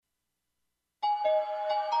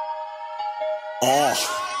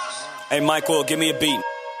Hey, Michael, give me a beat.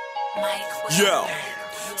 Yo.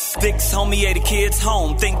 Sticks, homie, 80 kids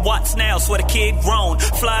home. Think what's now, swear the kid grown.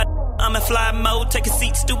 Fly, I'm in fly mode. Take a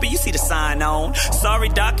seat, stupid, you see the sign on. Sorry,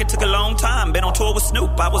 doc, it took a long time. Been on tour with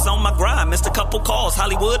Snoop, I was on my grind. Missed a couple calls,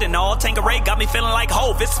 Hollywood and all. Tanqueray got me feeling like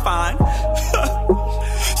Hove, it's fine.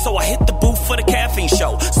 So I hit the booth for the Caffeine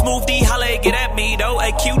Show. Smooth D, holla, get at me, though.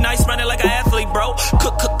 AQ, nice running like an athlete, bro.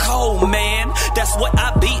 Cold, man. That's what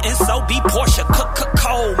I be, and so be Porsche.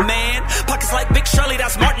 Cold, man. Pockets like Big Shirley,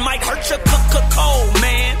 that's Martin might hurt you. Cold,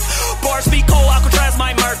 man. Bars be cold, Alcatraz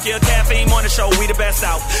might murk you. Caffeine Morning Show, we the best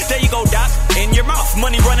out. There you go, Doc, in your mouth.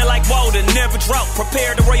 Money running like water, never drought.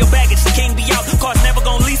 Prepare the royal baggage, the king be out. Cars never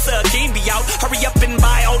gon' Lisa, king be out. Hurry up and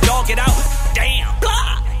buy, old dog, get out. Damn,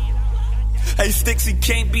 blah. Hey, Sticks, you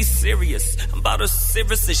can't be serious. I'm about as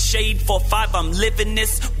serious as shade 4-5. I'm living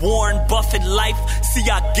this Warren Buffett life. See,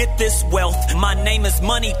 I get this wealth. My name is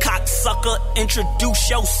Money, cocksucker. Introduce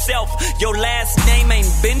yourself. Your last name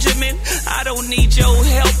ain't Benjamin. I don't need your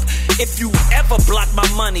help. If you ever block my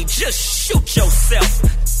money, just shoot yourself.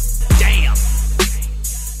 Damn.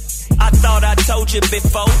 I thought I told you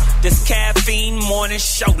before. This Caffeine Morning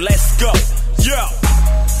Show. Let's go. Yo.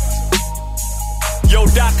 Yo,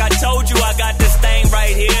 Doc, I told you I got this thing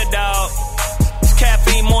right here, dog. It's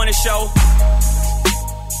Caffeine Morning Show.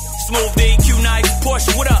 Smooth D, Q Nice,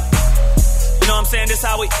 Porsche, what up? You know what I'm saying? This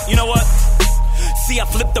how we, you know what? See, I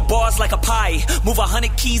flip the bars like a pie. Move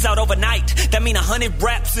 100 keys out overnight. That mean 100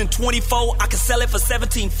 raps in 24. I can sell it for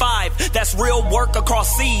 17.5. That's real work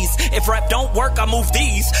across seas. If rap don't work, I move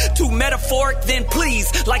these. Too metaphoric, then please.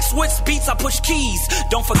 Like Swiss beats, I push keys.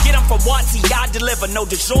 Don't forget I'm from Watsy, I deliver. No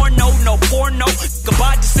DiGiorno, no porno.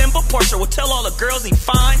 Goodbye December, Porsche will tell all the girls he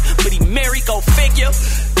fine, but he married, go figure.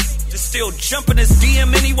 Just still jumping his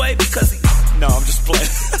DM anyway because he... No, I'm just playing.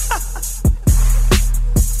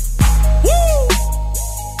 Woo!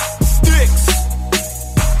 Sticks.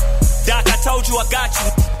 Doc, I told you I got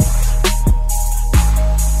you.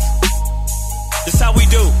 This how we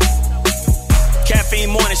do.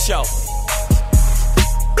 Caffeine Morning Show.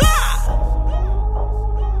 Blah!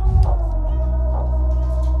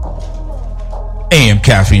 AM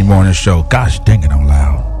Caffeine Morning Show. Gosh dang it, I'm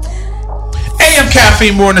loud. AM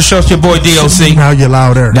Caffeine Morning Show. It's your boy DOC. Now you're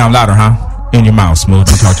louder. Now I'm louder, huh? In your mouth, Smooth.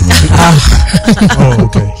 Don't talk to me. Oh,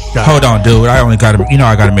 okay. Hold on, dude. I only got to, you know,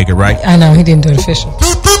 I got to make it right. I know, he didn't do it official.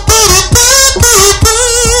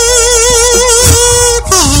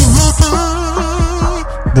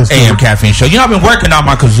 AM Caffeine Show. You know, I've been working on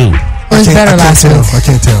my kazoo. It was better last week. I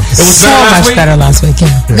can't tell. It was so much better last week,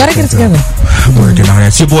 yeah. Gotta get it together. I'm working on it.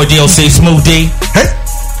 It's your boy DOC, Smooth D. Hey.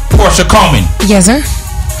 Porsche Coleman. Yes, sir.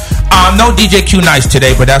 No DJ Q Nice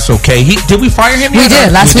today, but that's okay. Did we fire him yet? We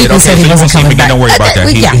did. Last week we said he wasn't coming back. Don't worry about that.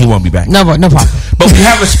 He won't be back. No problem. But we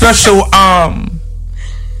have a special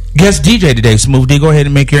guest DJ today. Smooth D, go ahead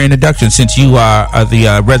and make your introduction since you are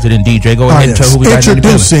the resident DJ. Go ahead and tell who we got in the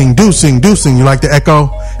building. Introducing. You like the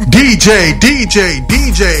echo? DJ,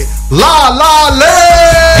 La La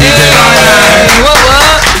Land. DJ La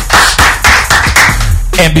Land.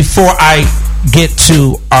 And before I get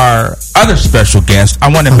to our other special guest, I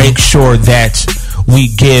want to make sure that we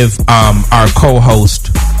give our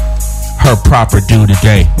co-host her proper due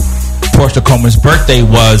today. Porsche Coleman's birthday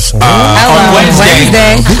was on Wednesday.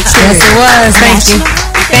 Yes, it was. Thank you.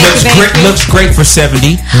 Looks great for 70.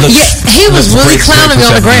 He was really clowning me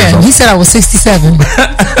on the gram. He said I was 67. You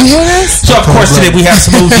hear this? So, of course, today we have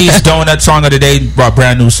Smoothies Donut Song of the Day, a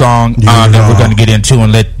brand new song that we're going to get into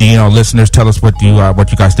and let listeners tell us what you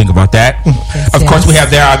guys think about that. Of course, we have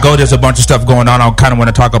There I Go. There's a bunch of stuff going on. I kind of want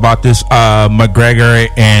to talk about this McGregor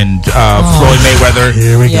and Floyd Mayweather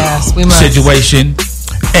situation.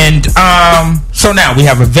 And so now we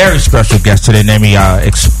have a very special guest today. Let me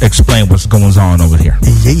explain what's going on over here.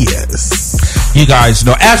 Yes. You guys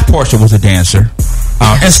know, as Porsche was a dancer,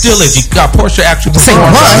 and still is. Porsche actually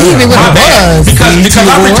performed. Because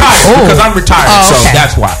I'm retired. Because I'm retired, so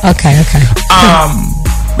that's why. Okay.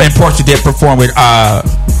 And Porsche did perform with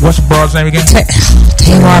what's the broad's name again?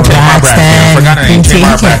 Tamar Braxton. I forgot her name.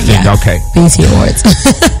 Tamar Braxton. Okay. BT Awards.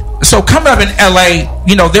 So coming up in LA,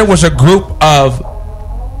 there was a group of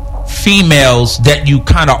females that you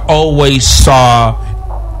kind of always saw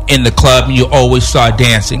in the club and you always saw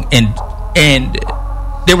dancing, and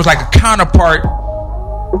there was like a counterpart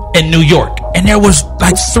in New York, and there was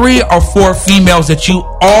like 3 or 4 females that you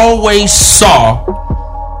always saw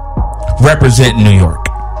represent New York,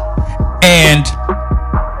 and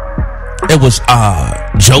it was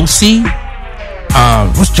Josie. I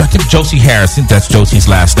think Josie Harris. I think that's Josie's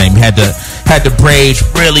last name. Had the braids,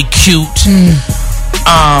 really cute.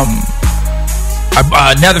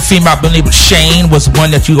 Another female, I believe Shane was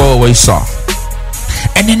one that you always saw.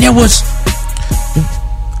 And then there was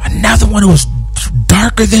another one who was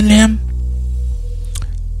darker than them.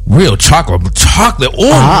 Real chocolate.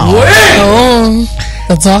 Oh,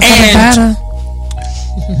 that's all and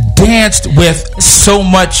danced with so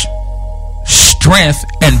much strength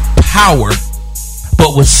and power,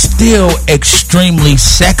 but was still extremely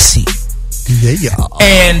sexy. Yeah.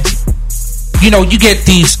 And you get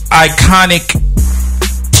these iconic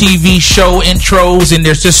TV show intros, and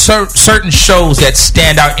there's just certain shows that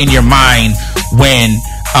stand out in your mind when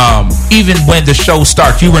even when the show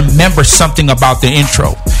starts, you remember something about the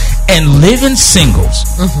intro. And Living Singles,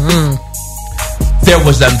 there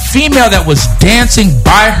was a female that was dancing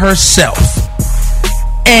by herself,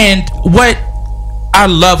 and what I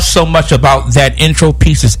love so much about that intro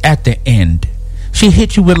piece is at the end, she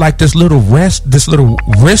hit you with like this little wrist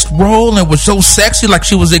roll, and was so sexy, like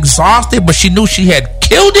she was exhausted, but she knew she had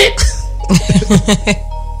killed it.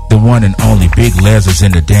 The one and only Big Les is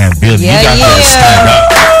in the damn building. You got to stand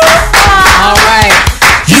up. All right.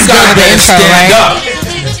 You got to stand up.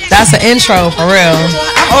 That's an intro for real.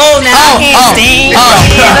 Oh, now I can't stand.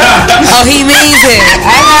 Oh, he means it.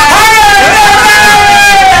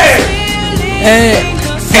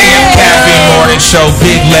 Caffeine Morning Show,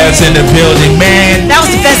 Big Les in the building, man. That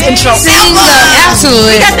was the best intro.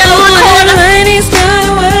 Absolutely. We got that on the corner.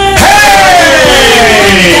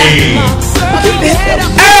 Hey!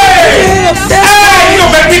 You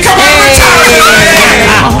gonna make me come out with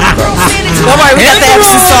Don't worry, we got the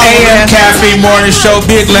extra song. Caffeine Morning Show,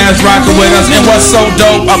 Big Les rocking with us. And what's so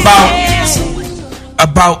dope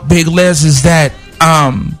about Big Les is that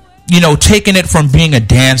taking it from being a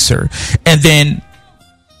dancer and then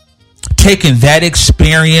taking that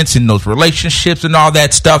experience and those relationships and all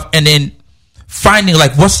that stuff, and then finding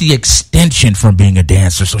like what's the extension from being a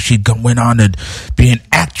dancer. So she went on to be an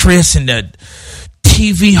actress and a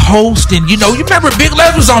TV host, and you remember Big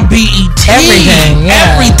Les was on BET every day.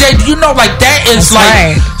 Like that is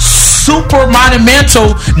super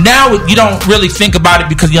monumental. Now you don't really think about it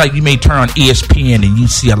because you may turn on ESPN and you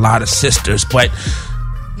see a lot of sisters, but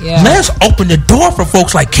Les opened the door for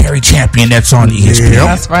folks like Carrie Champion that's on ESPN.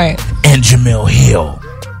 That's right. And Jamil Hill.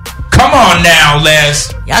 Come on now,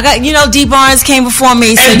 Les. I got D Barnes came before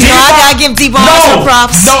me, so I gotta give D Barnes some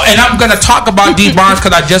props. No, and I'm gonna talk about D Barnes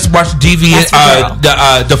because I just watched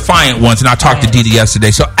the Defiant ones, and I talked to Didi yesterday.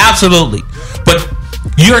 So absolutely, but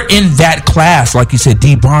you're in that class, like you said.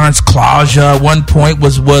 D Barnes, Claudia, at one point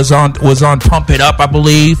was on Pump It Up, I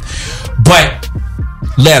believe. But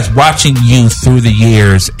Les, watching you through the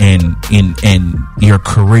years and in your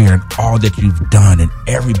career and all that you've done and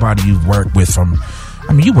everybody you've worked with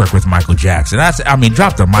you work with Michael Jackson. Drop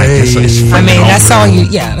the mic. Hey. That's all you.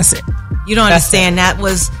 Yeah, that's it. You don't understand. That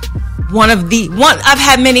was one. I've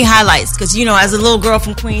had many highlights because as a little girl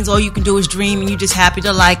from Queens, all you can do is dream, and you're just happy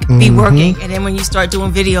to be working. And then when you start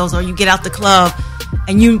doing videos or you get out the club,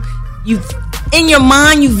 and you in your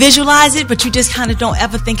mind you visualize it, but you just kind of don't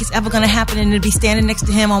ever think it's ever going to happen, and to be standing next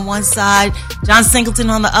to him on one side, John Singleton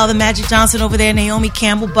on the other, Magic Johnson over there, Naomi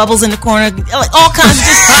Campbell, Bubbles in the corner, like all kinds of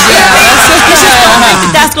just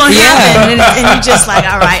that's going to happen, and you're just like,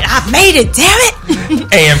 all right, I've made it, damn it.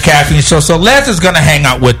 AM Caffeine Show. So Les is going to hang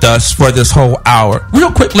out with us for this whole hour.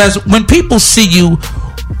 Real quick, Les, when people see you,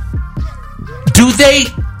 do they,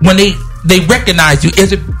 when they recognize you,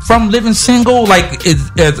 is it from Living Single? Like,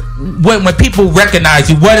 when people recognize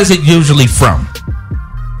you, what is it usually from?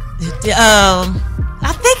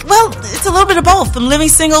 I think, it's a little bit of both. From Living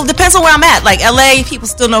Single, depends on where I'm at. Like LA, people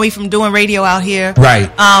still know me from doing radio out here,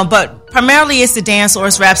 right? But primarily it's the dance or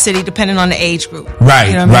it's Rap City, depending on the age group,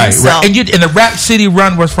 right? Right. And the Rap City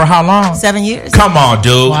run was for how long? 7 years. Come on,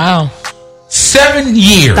 dude! Wow. 7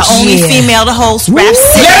 years. The only female to host Rap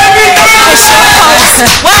City. Let it be known.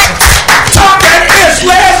 What? Talk that ish,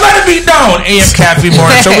 Les. Let it be known. AM Caffeine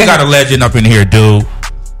Morning Show. We got a legend up in here, dude.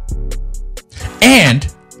 And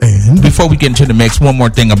before we get into the mix, one more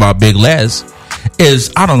thing about Big Les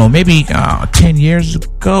is, I don't know, maybe 10 years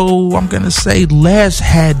ago, I'm going to say Les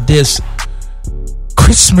had this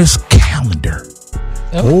Christmas calendar.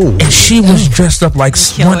 Oh. And she was dressed up like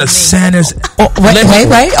one of Santa's.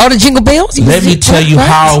 Wait. All the jingle bells? Let me tell you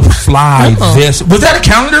how fly this. Was that a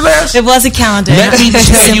calendar, Les? It was a calendar. Let me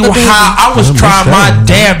tell you how I was trying my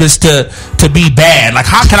damnedest to be bad. Like,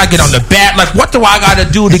 how can I get on the bat? Like, what do I got to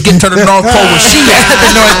do to get to the North Pole when she at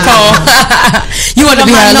the North Pole? You want to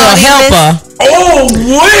be her little helper. Oh,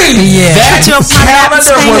 wait. Yeah. That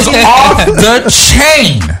calendar was off the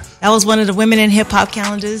chain. That was one of the Women in Hip Hop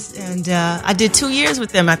calendars, and I did 2 years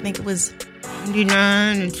with them. I think it was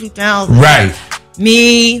 99 and 2000. Right.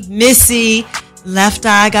 Me, Missy, Left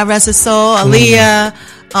Eye, God rest his soul, Aaliyah,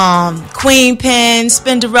 Queen Pen,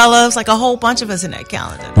 Spinderella, like a whole bunch of us in that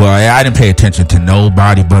calendar. Well, I didn't pay attention to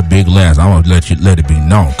nobody but Big Les. I want to let it be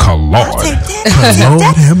known. Lord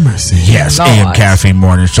have mercy. Yes, AM Caffeine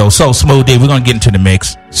Morning Show. So, Smooth D, we're going to get into the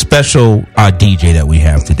mix. Special DJ that we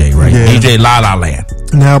have today, right? Yeah. DJ La La Land.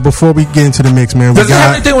 Now, before we get into the mix, man, does it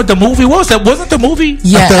have anything with the movie? Wasn't the movie?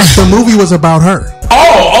 Yeah, the movie was about her.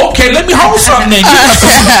 Oh, okay. Let me hold something. Then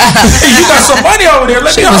you got some money over there.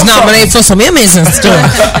 She was nominated for some Emmys and stuff.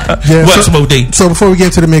 Yeah, what's Smooth D? So before we get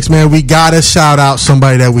into the mix, man, we gotta shout out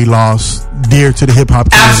somebody that we lost, dear to the hip hop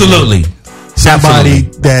community. Absolutely. Somebody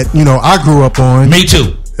that I grew up on. Me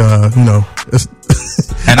too.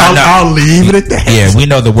 And I'll leave it at that. Yeah, we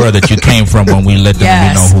know the world that you came from when we let them.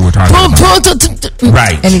 Yes. We know who we're talking about.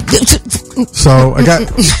 Right. So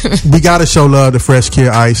we gotta show love to Fresh Kid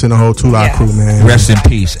Ice and the whole 2 Lot crew, man. Rest in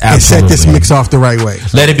peace. Absolutely. And set this mix off the right way.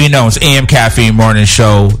 Let it be known, it's AM Caffeine Morning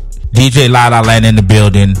Show. DJ La La Land in the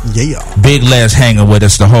building. Yeah. Big Les hanging with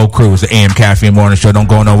us. The whole crew is the AM Caffeine Morning Show. Don't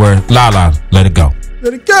go nowhere. La La, let it go.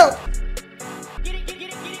 Let it go.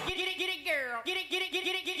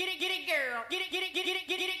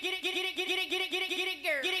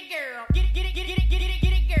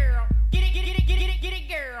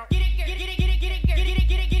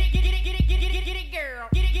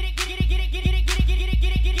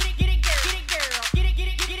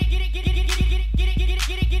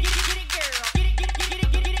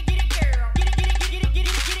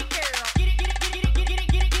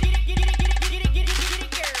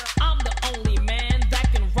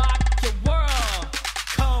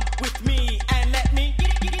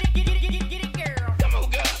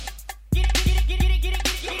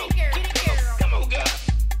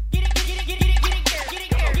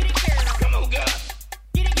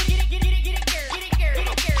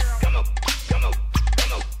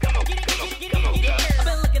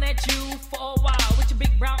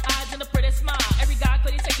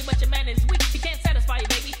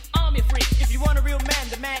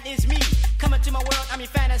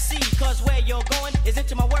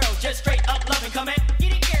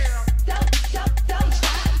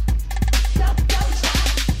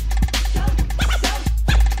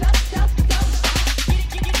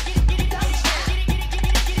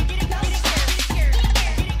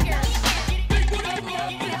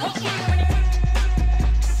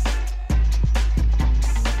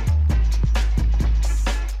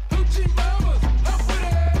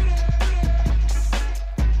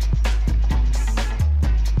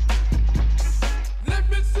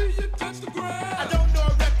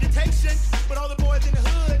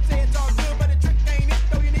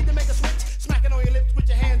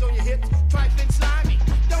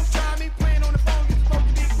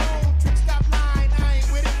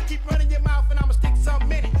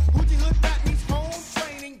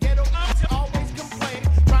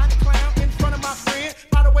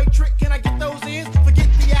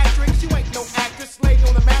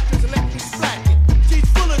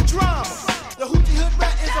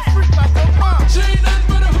 She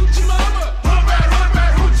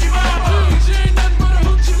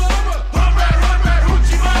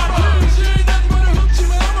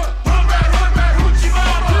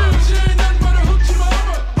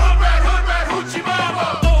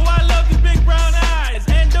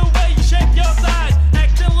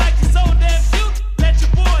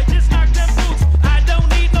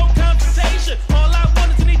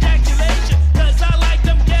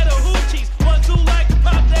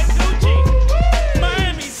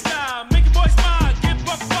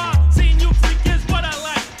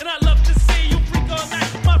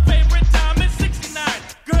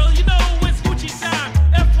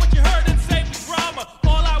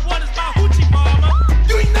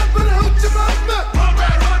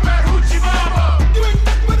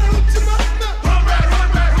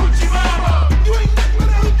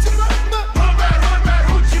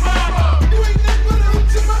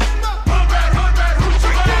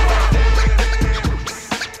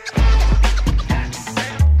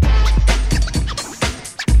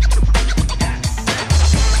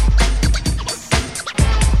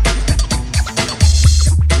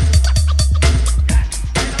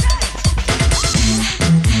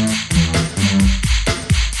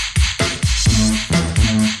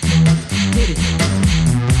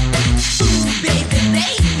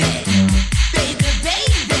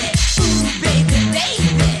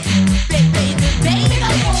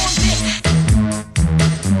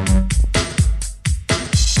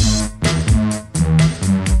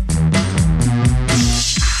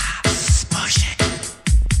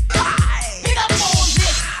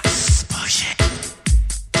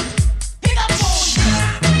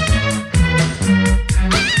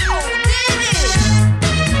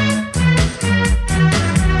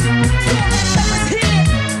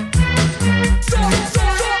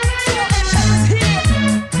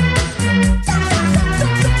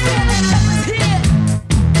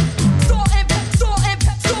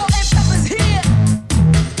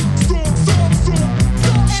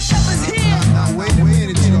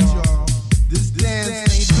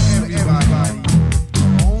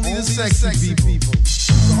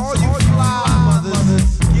All you fly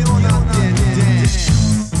mothers, get on out there and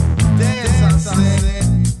dance. Dance, I say.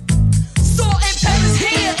 Salt and pepper's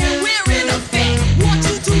here and we're in effect. Want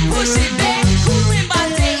you to push it back. Cooling by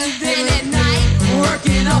day and then at night,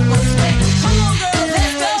 working up a sweat. Come on, girl,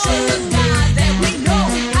 let's go. Show the guys that we know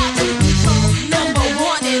how to control. Number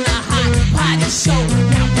one in the hot body show.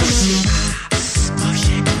 Now push it. Push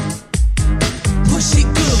it. Push it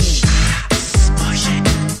good. Push it.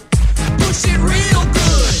 Push it real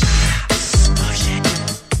good. Push it.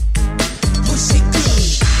 Push it good.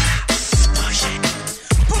 Push it.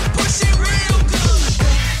 Push it real good.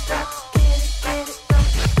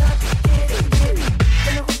 Let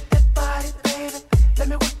me whip that body, baby. Let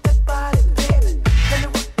me whip that body, baby. Let me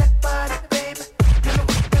whip that body, baby. Let me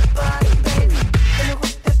whip that body, baby. Let me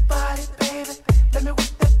whip that body, baby. Let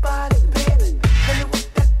me whip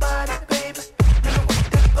that body, baby. Let me whip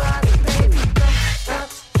that body, baby. Stop,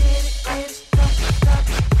 get it, stop,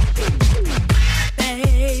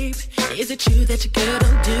 babe. Is it true that your girl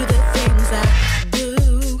don't do the things I do?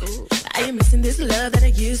 Are you missing this love that I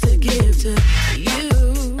used to give to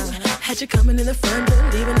you? Had you coming in the front door,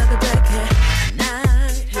 leaving out the back at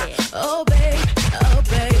night. Oh babe, oh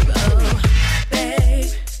babe, oh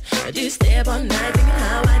babe. Do you stay up all night thinking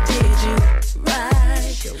how I did you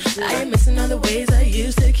right? Are you missing all the ways I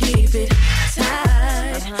used to keep it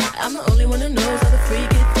tight? I'm the only one who knows all the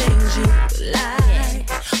freaky things you like.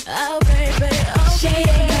 Oh baby, oh she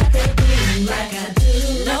ain't got that boom like I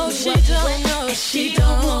do. No, she don't. No, she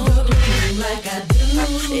don't. Like I do.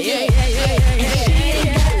 Yeah. She ain't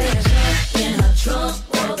got that junk in her trunk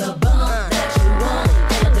or the bump that you want.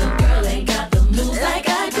 And the girl ain't got the moves like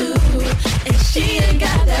I do. And she ain't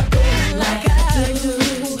got that boom like I do.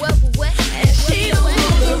 And she don't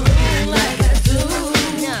move the room like I do.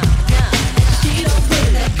 She don't put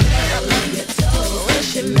that girl on your toes when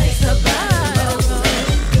she makes her body roll.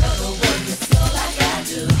 Girl don't work it slow like I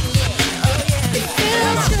do. It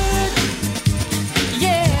feels good.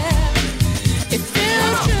 Yeah. It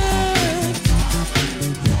feels good.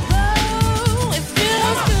 Oh, it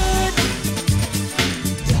feels good.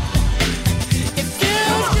 It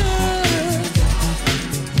feels good.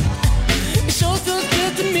 It sure feels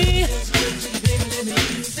good to me.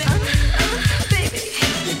 Baby.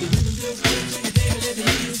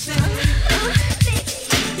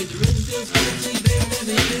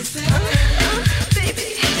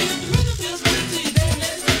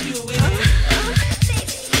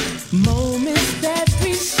 Moments that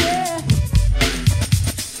we share,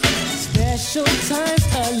 special times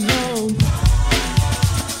alone,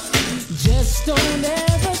 just don't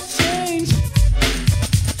ever change.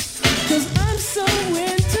 'Cause I'm so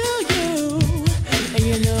into you, and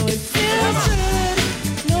you know it feels good.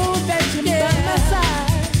 Know that you're by my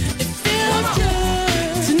side. It feels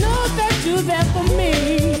good to know that you're there for me.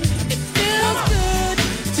 It feels good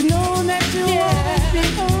to know that you always be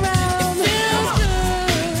around. It feels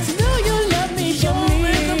good to know you love me for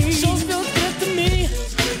me. Sure feels good to me.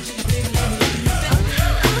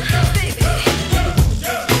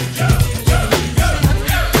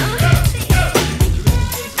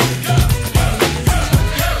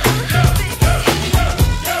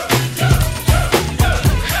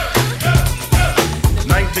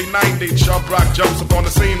 Chubb Rock jumps upon the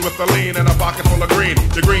scene with a lean and a pocket full of green.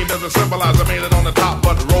 The green doesn't symbolize I made it on the top,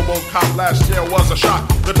 but RoboCop last year was a shock.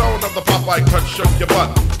 The tone of the Popeye cut shook your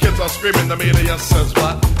butt. Kids are screaming, the media says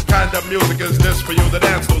what? Kind of music is this for you to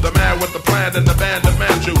dance to? The man with the plan and the band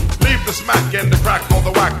demands you. Leave the smack and the crack for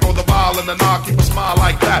the whack, for the ball and the knock, keep a smile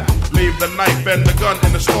like that. Leave the knife and the gun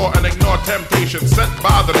in the store and ignore temptation sent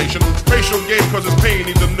by the nation. Racial game cause it's pain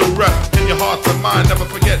needs a new rep. In your heart and mind, never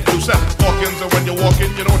forget you set Hawkins, and when you're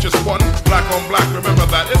walking, you know what you're squatting. Black on black, remember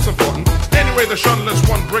that, it's important. Anyway, the shunless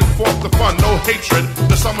one, bring forth the fun. No hatred,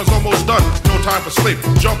 the summer's almost done. No time for sleep,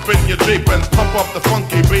 jump in your Jeep and pump up the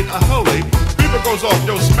funky beat. Holy, beeper goes off,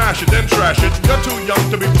 yo, smash it, then trash it. You're too young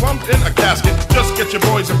to be plumped in a casket. Just get your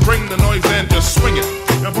boys and bring the noise in, just swing it.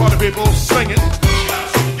 And party people, sing it.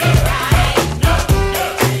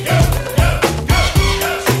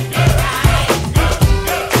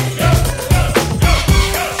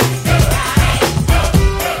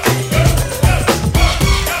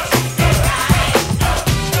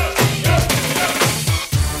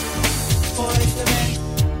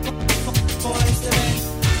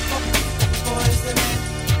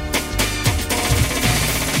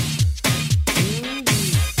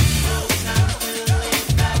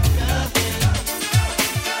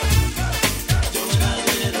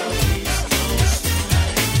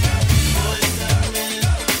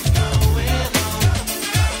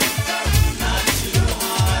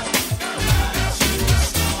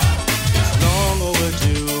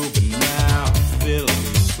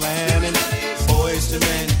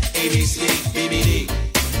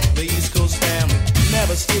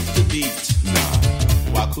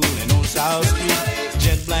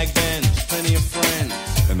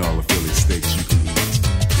 makes you clean.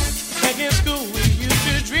 Back in school, we used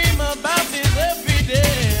to dream about this every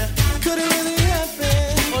day. Could it really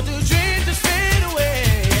happen? Or do dreams just fade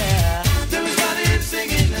away? Yeah. Then we started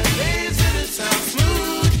singing the days of the sound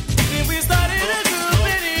smooth. Then we started a group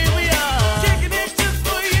and here we are. Kicking it just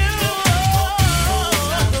for you.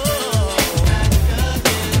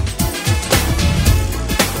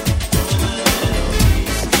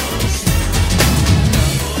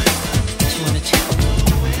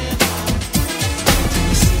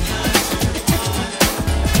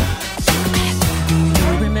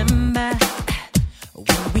 Remember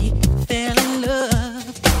when we fell in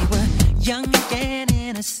love? We were young and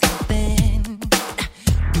innocent then.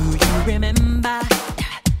 Do you remember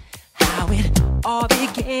how it all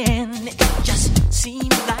began? It just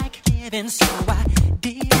seemed like heaven, so I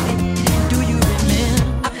did it. Do you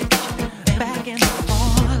remember back and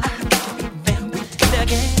forth? Then we did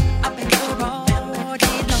again. All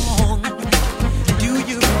day long. Do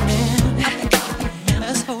you remember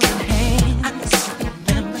us holding hands?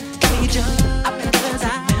 Each other's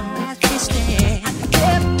eyes kissed in.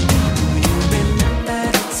 Do you remember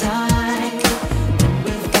the time when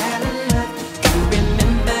we fell in love? Do you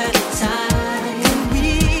remember the time when we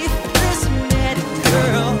first met,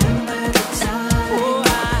 girl? Remember the time, oh,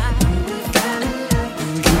 we fell in love.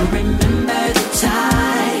 Do you remember the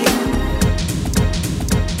time?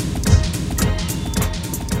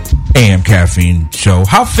 AM Caffeine Show.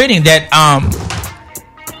 How fitting that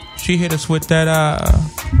she hit us with that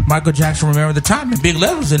Michael Jackson Remember the Time and Big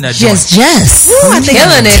Levels in that joint. Yes. Woo, I think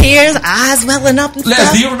Killing it. tears, eyes welling up and Les,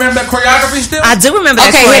 stuff. do you remember that choreography still? I do remember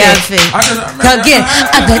that Okay, hit it. choreography. Again,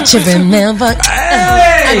 I bet you remember.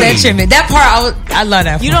 I bet you remember. That part, I love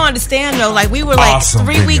that part. You don't understand though. Like we were like Awesome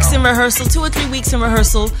 3 weeks video. in rehearsal, 2 or 3 weeks in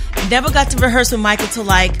rehearsal. Never got to rehearse with Michael till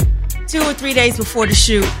like 2 or 3 days before the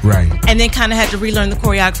shoot. Right. And then kind of had to relearn the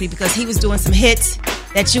choreography because he was doing some hits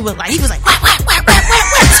that you would like. He was like, wah. He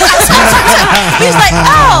was like,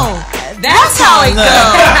 oh, that's how it goes.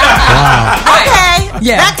 Okay.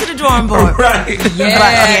 Yeah. Back to the drawing board. Right. Yeah.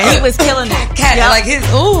 But yeah, he was killing it. Cat, Yep. like his,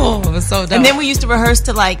 ooh, it was so dope. And then we used to rehearse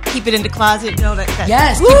to like keep it in the closet, you know that.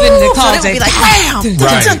 Yes, Woo! keep it in the So closet. it would be like, bam.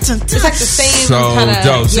 Right. It's like the same So kind of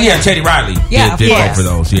dope. So yeah, Teddy Riley Yeah, did of go course. for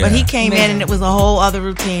those. Yeah. But he came in Amazing. and it was a whole other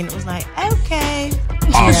routine. It was like, okay.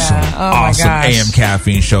 Awesome. Yeah. Oh, my awesome gosh. AM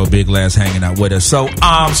Caffeine Show. Big Les hanging out with us. So,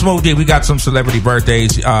 Smooth D, we got some celebrity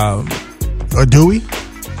birthdays. Or do we?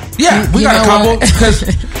 Yeah, we You got a know couple. what? Because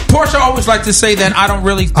Portia always like to say that I don't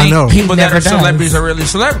really I know. think people He that never are celebrities does. are really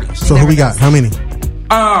celebrities. So who we got? How many?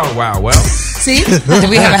 Oh, wow. Well, See? Do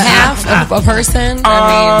we have a half of a person?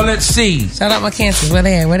 I mean, let's see. shout out my cancers. Where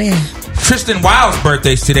they at? Where they at? Tristan Wilde's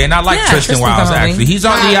birthday's today, and I like Yeah, Tristan Tristan Wilde's Wilde. actually. He's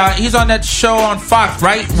on he's on that show on Fox,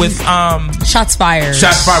 right? With Shots fired.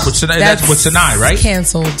 Shots Fired with Sinai. That's with Sinai, right?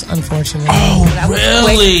 Canceled, unfortunately. Oh, That was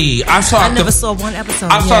really? I saw I the, never saw one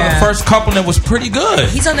episode. I saw Yeah. the first couple, and it was pretty good.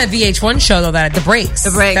 He's on that VH1 show though. That the breaks.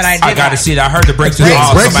 The Breaks. That I did. I got to see that. I heard the breaks is Breaks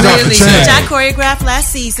awesome. is I have off to the see chain. Which I that. choreographed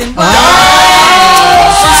last season. Oh,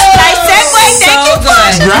 Nice segue. Thank you, so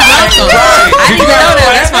Portia. good. Right. I didn't even know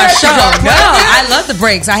that. That's my You show. got No, that? I love the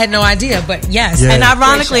breaks. I had no idea, but yes. Yeah. And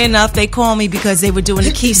ironically enough, they called me because they were doing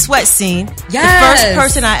the Keith Sweat scene. Yes. The first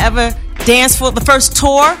person I ever danced for, the first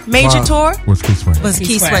tour, major tour, What's Keith Sweat? was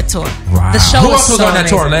Keith Sweat tour. Wow. The show Who was else was so on that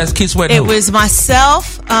tour? amazing. Les Keith Sweat. It who? was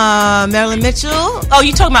myself, Marilyn Mitchell. Oh,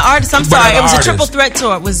 you talking about artists? I'm sorry. other It was a artists? triple threat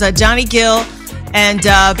tour. It was Johnny Gill and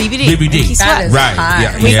BBD. BBD. And Keith That Sweat. is Right. hot.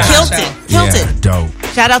 Yeah. We yeah. killed it. Killed Yeah, it. dope.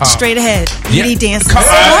 Shout out to Straight Ahead. Yeah. BBD dancers. Come on.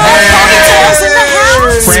 Toss in the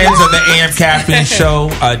house. Friends of the AM Caffeine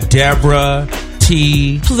Show, Deborah,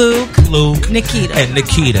 T, Luke, Nikita. and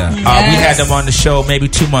Nikita. We Yes. had them on the show maybe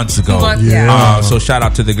 2 months ago. 2 months, yeah. So shout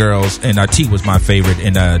out to the girls. And T was my favorite.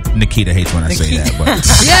 And Nikita hates when I say that. But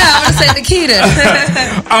Yeah, I want to say Nikita.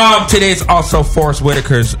 today's also Forrest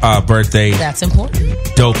Whitaker's birthday. That's important.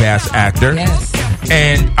 Dope ass actor. Yes.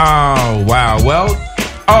 And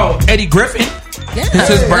Eddie Griffin. Yeah, It's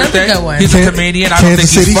his birthday. That's a good one. He's a comedian. I don't think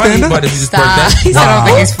Kansas he's City funny, stand-up? but it's his Stop. birthday. He said, I don't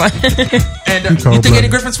think he's fun. And you cold-blooded. think Eddie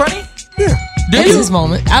Griffin's funny? Yeah. Do That's you? his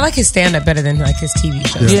moment. I like his stand-up better than like his TV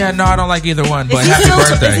shows. Yeah, no, I don't like either one. But Is he happy still,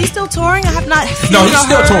 birthday. Is he still touring? I have not. No, seen he or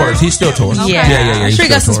still heard. tours. He still tours. Okay. Yeah. I'm sure he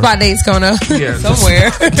got some still spot dates going up Yeah.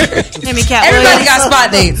 somewhere. Amy Cat Everybody Williams. got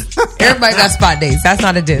spot dates. Everybody got spot dates. That's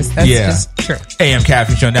not a diss. That's Yeah. just true. AM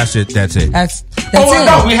Caffeine Show. That's it. That's it. That's Oh, it.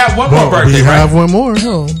 no, we have one more Well, birthday, we right? have one more.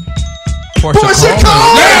 Who? Portia Cole. I'll take Let's it.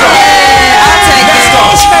 go.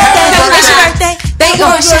 It's your birthday. Thank you.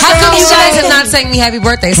 How come you guys have not sang me happy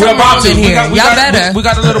birthday? We're Something about wrong to. in here. We Y'all got, better. we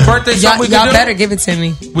got a little birthday something we can Y'all do? better give it to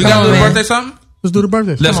me. We Come got a on, little man. birthday something? Let's do the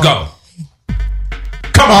birthday. Let's Come go. on.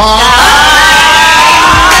 Come on.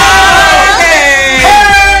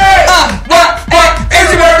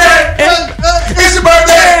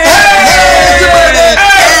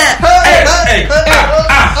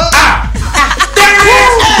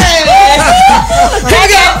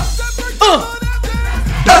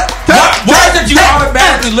 that you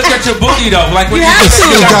automatically look at your booty though? Like when You have to.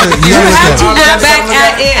 You gotta Look back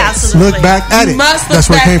at it. Absolutely. look back at it. You must look That's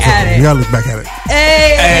where it came back at from. it. You gotta look back at it.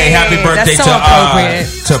 Hey, happy birthday that's so appropriate.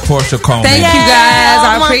 to Portia Coleman. Thank you guys.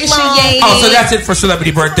 I Month appreciate long. it. Oh, so that's it for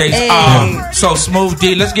celebrity birthdays. Hey. So Smooth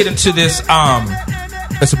D, let's get into this.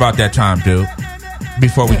 It's about that time, dude.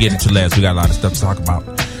 Before we get into Les, we got a lot of stuff to talk about.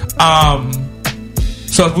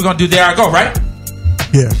 So if we're gonna do There I Go, right?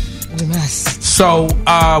 Yeah. So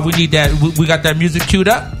we need that. We got that music queued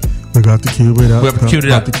up. We got to cue it up. We have to cue it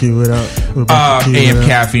up. About to cue it up. We're about to cue AM it up.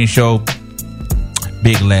 Caffeine Show.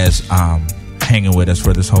 Big Les hanging with us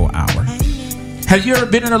for this whole hour. Have you ever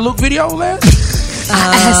been in a Luke video, Les?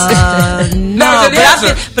 No,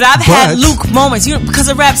 but I've had Luke moments, because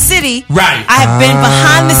of Rap City. Right. I have been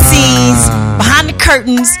behind the scenes, behind the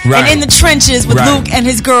curtains, Right. and in the trenches with Right. Luke and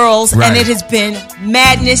his girls, Right. and it has been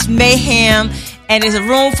madness, mayhem. And there's a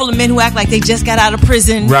room full of men who act like they just got out of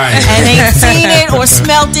prison, Right. and ain't seen it or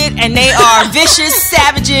smelt it, and they are vicious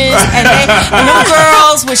savages. And them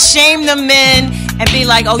girls would shame them men and be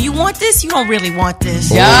like, "Oh, you want this? You don't really want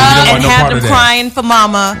this." Yeah. You don't want And no have part them of that. crying for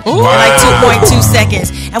mama for like 2.2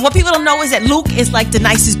 seconds. And what people don't know is that Luke is like the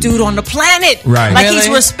nicest dude on the planet. Right. Like Really? he's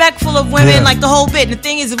respectful of women, Yeah. like the whole bit. And the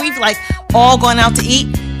thing is, if we've like all gone out to eat,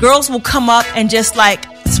 girls will come up and just like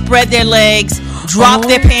spread their legs, drop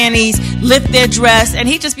their panties, lift their dress, and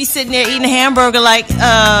he'd just be sitting there eating a hamburger like, okay.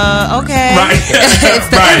 Right. It's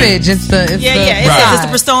the Right. image. It's the It's the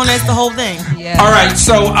persona, it's the whole thing. Yeah. All right,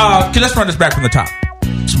 so let's run this back from the top.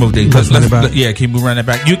 Smooth D. Let's run it back. Yeah, can we run it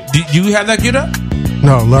back? Do you have that queued up?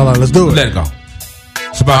 No, Lala, let's do it. Let it go.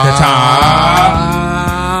 It's about that time.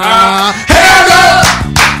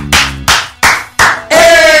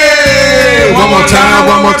 Hey, one more time,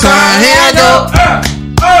 one more time. Here I go.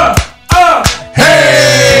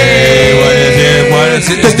 Hey, what is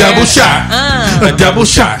it? It's double shot. A double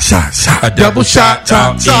shot. Shot. A double shot.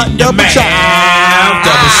 Shot. In your Double mouth. shot.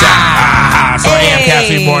 Double shot. So AM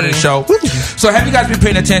Caffeine Morning Show. So have you guys been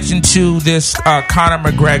paying attention to this Conor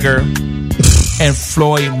McGregor and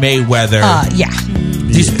Floyd Mayweather? Yeah.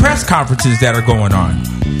 These press conferences that are going on.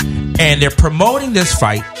 And they're promoting this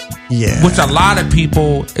fight. Yeah. Which a lot of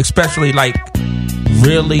people, especially like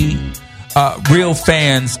really real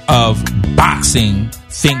fans of boxing,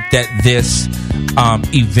 think that this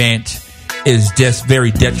event is just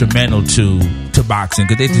very detrimental to boxing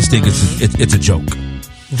because they just think it's a joke.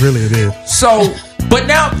 Really, it is. So, but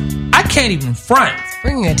now I can't even front.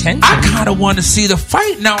 Bringing attention. I kind of want to see the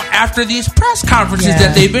fight now after these press conferences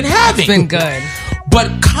that they've been having. It's been good.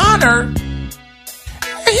 But Conor,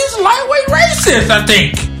 he's lightweight racist, I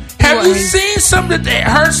think. Have you seen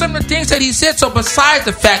heard some of the things that he said? So besides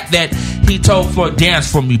the fact that he told Floyd, "Dance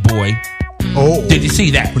for me, boy." Oh, Did you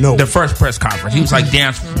see that? No. The first press conference. He was like,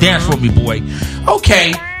 dance for me, boy.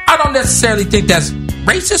 Okay. I don't necessarily think that's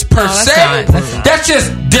racist per se. That's not. That's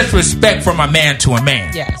just disrespect from a man to a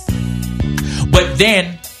man. Yes. But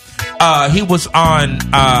then he was on,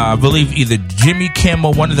 I believe, either Jimmy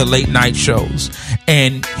Kimmel, one of the late night shows,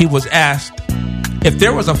 and he was asked, if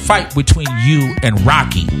there was a fight between you and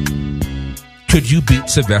Rocky, could you beat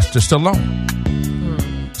Sylvester Stallone?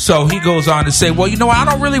 So he goes on to say, well, I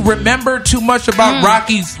don't really remember too much about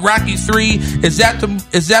Rocky 3. Is that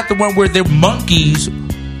the one where the monkeys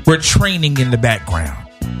were training in the background?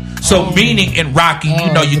 So meaning in Rocky,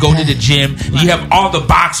 you go to the gym, you have all the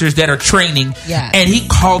boxers that are training, and he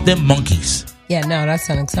called them monkeys. Yeah, no, that's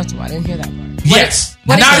unacceptable. I didn't hear that part. Yes.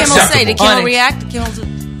 What did not Kimmel acceptable. say? Did Kimmel react?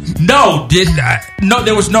 No,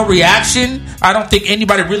 there was no reaction. I don't think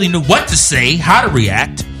anybody really knew what to say, how to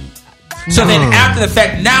react. So then after the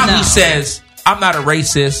fact, now he says, I'm not a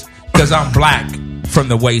racist because I'm black from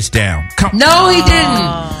the waist down. No, he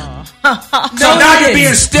didn't. So now you're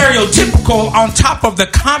being stereotypical on top of the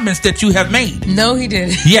comments that you have made. No, he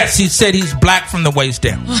didn't. Yes, he said he's black from the waist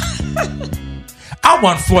down. I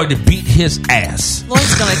want Floyd to beat his ass.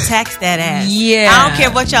 Floyd's gonna tax that ass. Yeah. I don't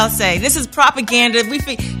care what y'all say. This is propaganda. We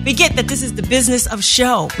forget that this is the business of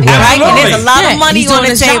show, Yeah. right? And Absolutely. there's a lot Yeah, of money he's on doing the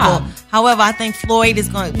his table. job. However, I think Floyd is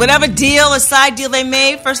going, whatever deal or side deal they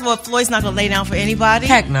made. First of all, Floyd's not going to lay down for anybody.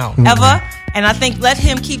 Heck no. Ever. And I think let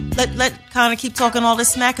Conor keep talking all this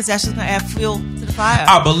smack because that's just going to add fuel to the fire.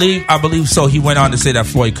 I believe so. He went on to say that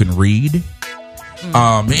Floyd couldn't read.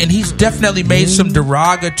 And he's definitely made some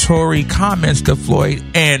derogatory comments to Floyd.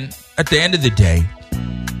 And at the end of the day,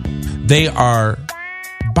 they are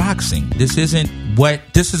boxing. This isn't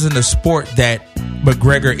a sport that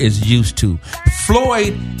McGregor is used to.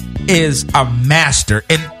 Floyd is a master.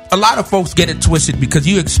 And a lot of folks get it twisted because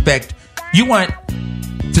you want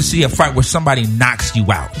to see a fight where somebody knocks you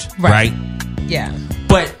out, right? Yeah.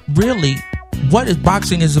 But really, what is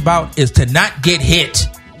boxing is about is to not get hit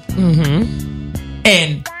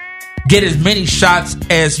and get as many shots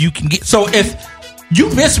as you can get. So if you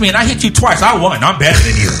miss me and I hit you twice, I won. I'm better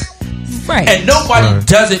than you. Right. And nobody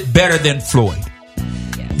does it better than Floyd.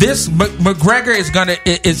 Yeah. This McGregor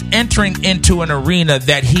is entering into an arena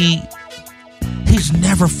that he's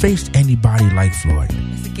never faced anybody like Floyd.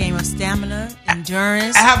 It's a game of stamina,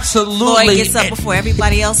 endurance. Absolutely. Floyd gets up before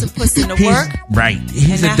everybody else and puts in the work. Right.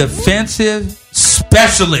 He's a defensive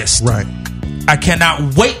specialist. Right. I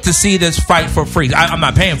cannot wait to see this fight for free. I'm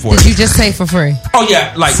not paying for it. Did you just say for free? Oh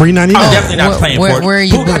yeah, like free 99. I'm definitely not paying for it. Where are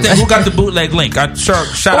you? Who got the bootleg link?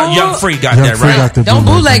 Shout out Young Free got Young that Free right. got Don't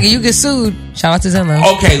bootleg it. You get sued. Shout out to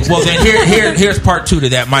Zenlo. Okay, well then here's part 2 to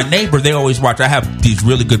that. My neighbor, they always watch. I have these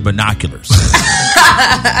really good binoculars.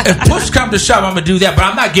 If push comes to shove, I'm gonna do that, but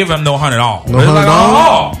I'm not giving them no $100 all. No $100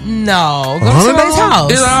 all? No, go to somebody's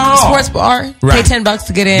house. Sports bar. Right. Pay $10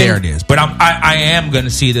 to get in. There it is. But I am gonna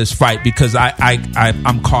see this fight because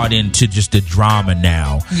I'm caught into just the drama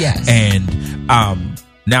now. Yes. And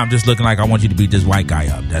now I'm just looking like I want you to beat this white guy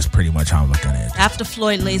up. That's pretty much how I'm looking at it. After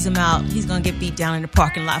Floyd lays him out, he's going to get beat down in the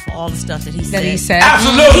parking lot for all the stuff that he said.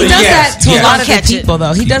 Absolutely. He does that to a lot of Catch the people,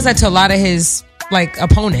 though. He does that to a lot of his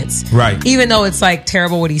opponents. Right. Even though it's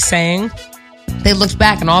terrible what he's saying. They looked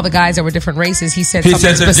back and all the guys that were different races, he said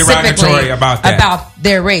something specifically derogatory about that. About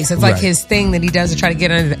their race. It's like his thing that he does to try to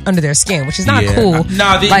get under their skin, which is not cool.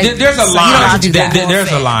 No, there's a line.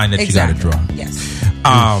 There's a line that you got to draw. Yes.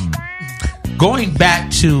 Going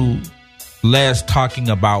back to Les talking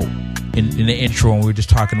about in the intro, and we were just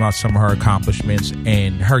talking about some of her accomplishments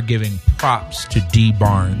and her giving props to Dee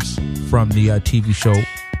Barnes from the TV show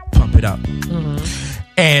Pump It Up.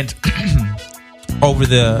 And over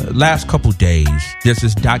the last couple days, there's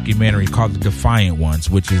this documentary called The Defiant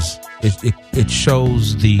Ones, which is it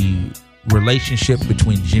shows the relationship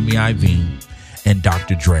between Jimmy Iovine and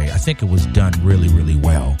Dr. Dre. I think it was done really, really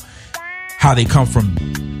well. How they come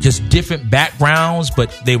from just different backgrounds,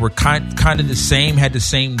 but they were kind of the same, had the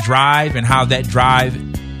same drive, and how that drive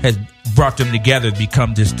has brought them together to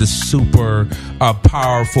become just the super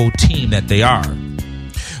powerful team that they are.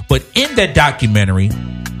 But in that documentary,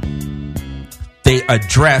 they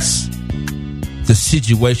address the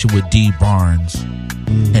situation with Dee Barnes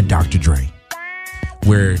and Dr. Dre.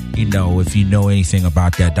 Where, if you know anything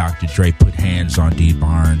about that, Dr. Dre put hands on Dee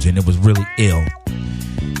Barnes, and it was really ill.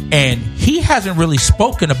 And he hasn't really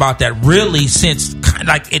spoken about that really since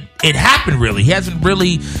it happened, really. He hasn't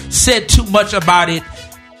really said too much about it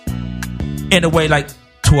in a way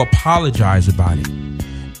to apologize about it.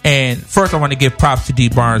 And first I want to give props to Dee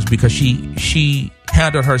Barnes because she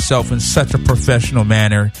handled herself in such a professional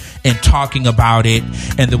manner in talking about it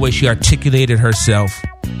and the way she articulated herself.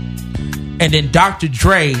 And then Dr.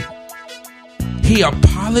 Dre, he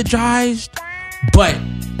apologized, but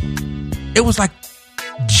it was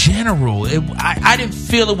general. I didn't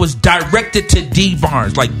feel it was directed to Dee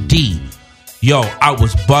Barnes. D, yo, I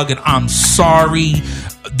was bugging. I'm sorry.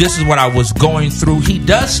 This is what I was going through. He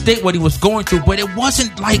does state what he was going through, but it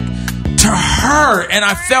wasn't to her. And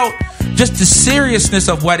I felt just the seriousness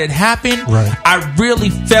of what had happened. Right. I really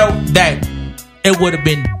felt that it would have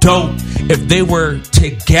been dope if they were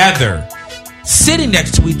together, sitting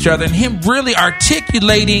next to each other, and him really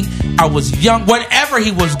articulating, I was young, whatever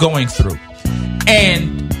he was going through.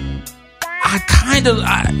 And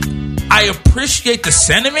I appreciate the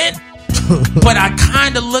sentiment, but I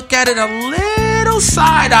kind of look at it a little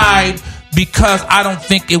side-eyed because I don't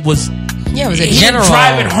think it was. Yeah, it was a general.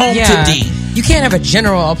 Drive it home to Dee. You can't have a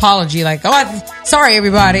general apology sorry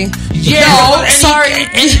everybody. Yeah, no, sorry.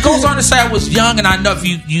 And he goes on to say, I was young, and I know if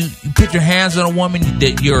you put your hands on a woman,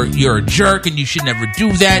 that you're a jerk, and you should never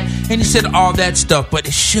do that. And he said all that stuff, but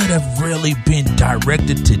it should have really been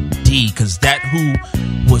directed to Dee, because that who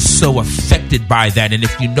was so affected by that. And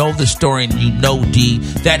if you know the story and you know Dee,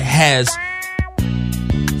 that has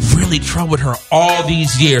really troubled her all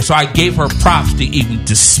these years. So I gave her props to even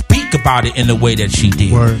to speak about it in the way that she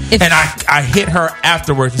did. And I hit her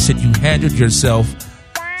afterwards and said, you handled yourself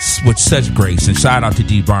with such grace. And shout out to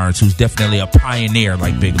Dee Barnes, who's definitely a pioneer,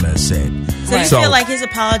 like Big Les said. So you feel like his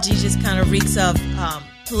apology just kind of reeks of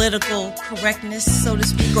political correctness, so to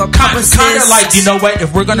speak, or publicist? Kind of you know what?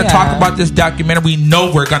 If we're going to talk about this documentary, we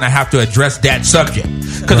know we're going to have to address that subject.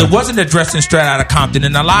 Because it wasn't addressed in Straight Outta Compton,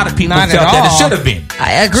 and a lot of people felt that it should have been.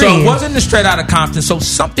 I agree. So it wasn't in Straight Outta Compton. So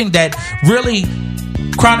something that really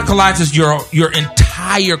chronicalizes your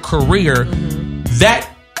entire career, that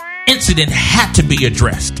incident had to be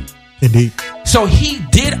addressed. Indeed. So he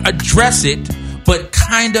did address it, but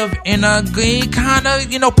kind of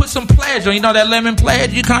put some pledge on. You know that lemon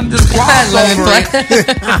pledge? You kind of just glossed over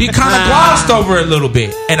it. You kind of glossed over it a little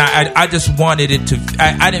bit. And I just wanted it to,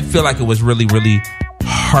 I didn't feel like it was really, really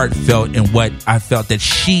heartfelt in what I felt that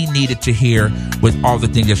she needed to hear with all the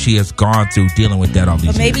things that she has gone through dealing with that all these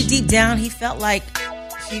years. But maybe deep down he felt like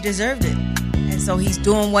she deserved it. And so he's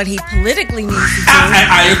doing what he politically needs to do.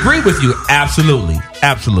 I agree with you. Absolutely.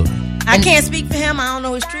 I can't speak for him. I don't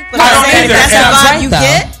know his truth. But I don't either. That's the vibe you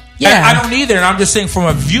get. Yeah. I don't either. And I'm just saying from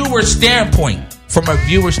a viewer standpoint,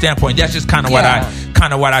 that's just kind of what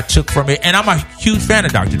I took from it. And I'm a huge fan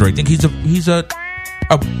of Dr. Dre. I think he's a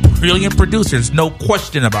brilliant producer. There's no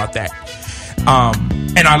question about that.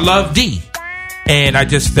 And I love D. And I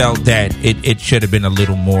just felt that it should have been a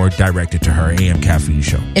little more directed to her. AM Caffeine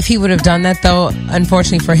Show. If he would have done that, though,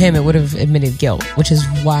 unfortunately for him, it would have admitted guilt, which is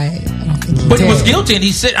why I don't think he did. He was guilty, and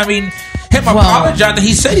he said, apologizing.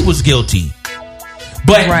 He said he was guilty.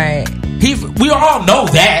 But we all know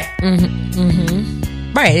that.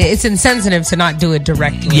 Right. It's insensitive to not do it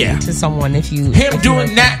directly to someone if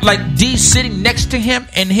doing that, like D sitting next to him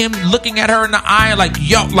and him looking at her in the eye, like,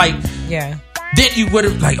 yo, like, yeah. Then you would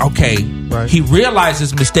have, like, okay, he realized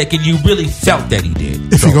his mistake, and you really felt that he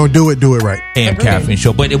did. If you're going to do it right. AM Caffeine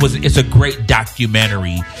Show. But it's a great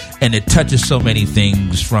documentary, and it touches so many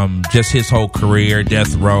things from just his whole career,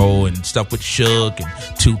 Death Row, and stuff with Suge and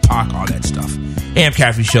Tupac, all that stuff. AM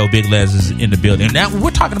Caffeine Show, Big Les is in the building. And now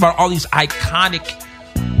we're talking about all these iconic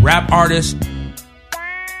rap artists.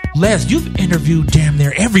 Les, you've interviewed damn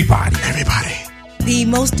near everybody. The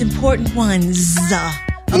most important ones.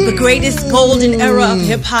 Of the greatest golden era of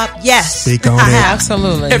hip hop, yes. Speak on I it. have.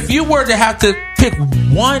 Absolutely. If you were to have to pick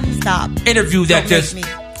one interview that just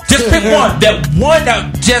pick one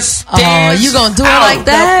that just stands you gonna do it out. like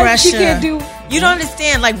that? Pressure. You can't do. You don't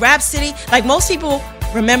understand. Like Rap City, like most people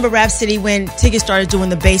remember Rap City when Tigger started doing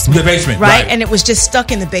the basement. The basement, right? And it was just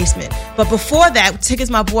stuck in the basement. But before that, Tigger's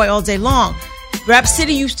my boy all day long. Rap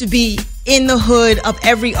City used to be in the hood of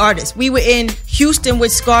every artist. We were in Houston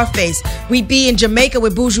with Scarface. We'd be in Jamaica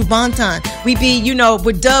with Buju Banton. We'd be,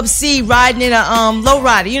 with Dub C riding in a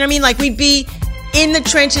lowrider. You know what I mean? Like we'd be in the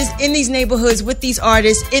trenches, in these neighborhoods with these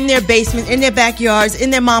artists, in their basement, in their backyards,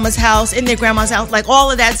 in their mama's house, in their grandma's house, like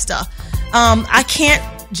all of that stuff. I can't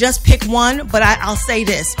just pick one, but I'll say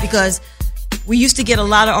this because we used to get a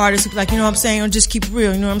lot of artists who be like, you know what I'm saying, or just keep it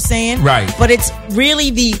real, you know what I'm saying? Right. But it's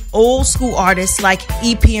really the old school artists like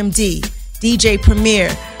EPMD, DJ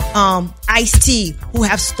Premier, Ice-T, who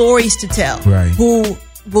have stories to tell. Right. Who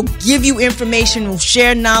will give you information, will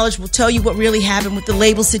share knowledge, will tell you what really happened with the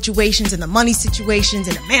label situations and the money situations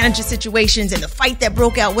and the manager situations and the fight that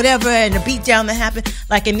broke out, whatever, and the beatdown that happened.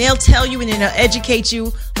 Like, and they'll tell you and then they'll educate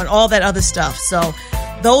you on all that other stuff. So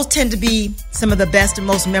those tend to be some of the best and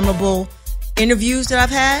most memorable interviews that I've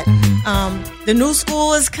had. The new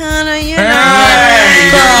school is kind of, they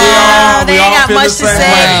ain't got much to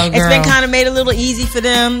say. It's been kind of made a little easy for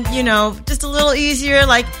them, just a little easier,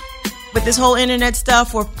 like with this whole internet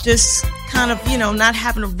stuff, or just kind of, not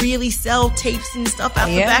having to really sell tapes and stuff out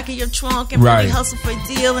the back of your trunk and really hustle for a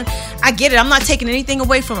deal. And I get it. I'm not taking anything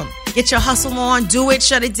away from them. Get your hustle on, do it,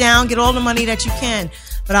 shut it down, get all the money that you can.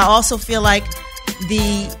 But I also feel like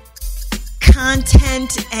the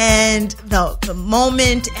content and the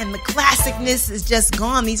moment and the classicness is just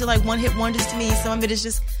gone. These are like one-hit wonders to me. Some of it is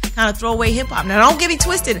just kind of throwaway hip-hop. Now, don't get me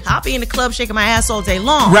twisted. I'll be in the club shaking my ass all day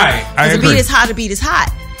long. Right, I agree. The beat is hot, the beat is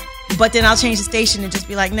hot. But then I'll change the station and just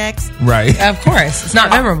be like, next. Right. Of course. It's not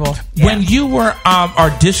memorable. When you were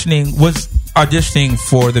auditioning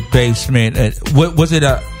for the basement, was it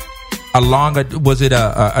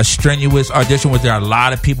a strenuous audition? Was there a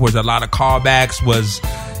lot of people? Was there a lot of callbacks?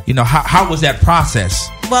 How was that process?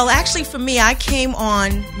 Well, actually, for me, I came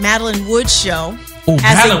on Madeline Wood's show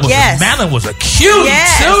as a guest. Madeline was a cutie,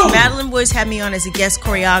 too. Madeline Woods had me on as a guest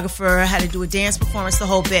choreographer. I had to do a dance performance, the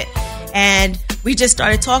whole bit. And we just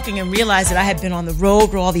started talking and realized that I had been on the road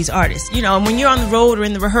with all these artists. And when you're on the road or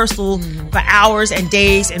in the rehearsal for hours and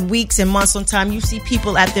days and weeks and months on time, you see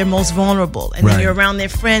people at their most vulnerable. And then you're around their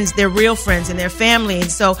friends, their real friends and their family.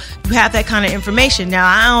 And so you have that kind of information. Now,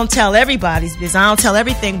 I don't tell everybody's business. I don't tell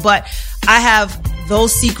everything, but I have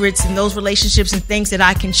those secrets and those relationships and things that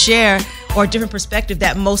I can share, or a different perspective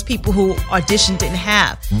that most people who auditioned didn't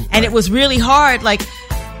have. And it was really hard. Like,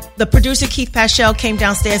 the producer, Keith Paschal, came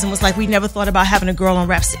downstairs and was like, we never thought about having a girl on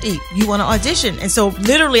Rap City. You want to audition? And so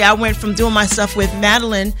literally I went from doing my stuff with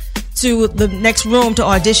Madeline to the next room to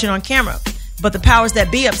audition on camera. But the powers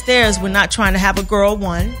that be upstairs were not trying to have a girl,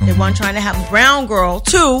 one. They weren't trying to have a brown girl,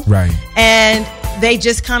 two. Right. And they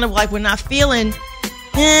just kind of like were not feeling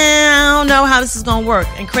I don't know how this is going to work.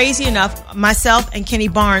 And crazy enough, myself and Kenny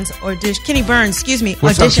Burns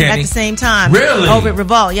auditioned at the same time. Really? Over at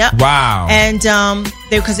Revolt, yep. Wow. And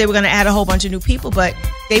because they were going to add a whole bunch of new people, but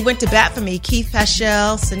they went to bat for me. Keith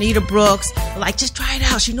Paschal, Sanita Brooks, were like, just try it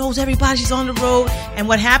out. She knows everybody. She's on the road. And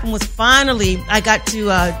what happened was finally I got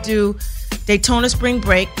to do Daytona Spring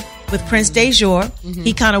Break with Prince Dejour. Mm-hmm.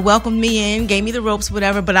 He kind of welcomed me in, gave me the ropes,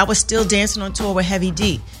 whatever, but I was still dancing on tour with Heavy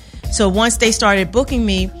D. So once they started booking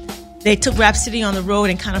me, they took Rap City on the road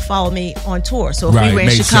and kind of followed me on tour. So if we were in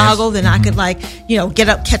Chicago, then I could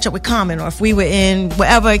catch up with Common, or if we were in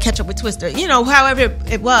wherever, catch up with Twister, however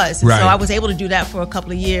it was. And so I was able to do that for a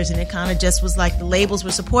couple of years, and it kind of just was like the labels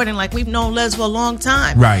were supporting, like, we've known Les for a long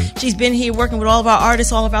time. Right. She's been here working with all of our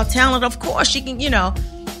artists, all of our talent. Of course she can,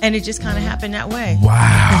 and it just kind of happened that way.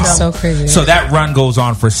 Wow. So crazy. So that run goes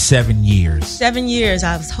on for 7 years. 7 years.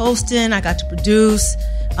 I was hosting. I got to produce.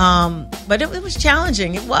 But it was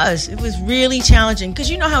challenging. It was really challenging, because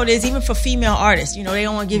you know how it is, even for female artists. They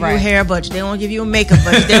don't want to give you a hair budget, they don't want to give you a makeup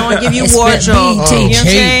budget, they don't want to give you wardrobe. You know what I'm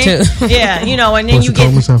saying? Yeah, and then you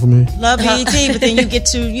get love BET, but then you get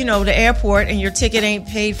to the airport and your ticket ain't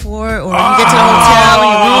paid for, or you get to the hotel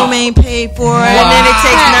and your room ain't paid for, and then it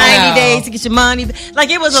takes 90 days to get your money. Like,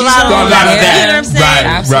 it was a lot of that. You know what I'm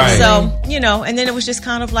saying? Right. So and then it was just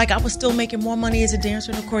kind of like I was still making more money as a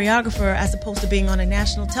dancer and a choreographer as opposed to being on a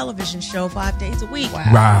national television show 5 days a week.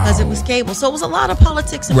 Wow. Because it was cable. So it was a lot of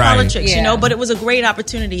politics and politics, but it was a great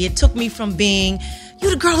opportunity. It took me from being, you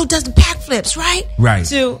the girl who does the backflips, right? Right.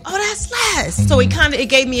 To, that's Les. Mm-hmm. So it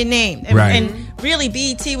gave me a name. And really,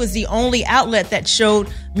 BET was the only outlet that showed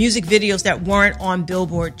music videos that weren't on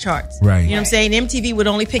Billboard charts. Right. You know what I'm saying? MTV would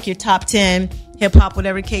only pick your top 10 hip hop,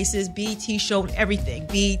 whatever the case is. BET showed everything.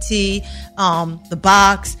 BET, The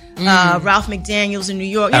Box, Ralph McDaniels in New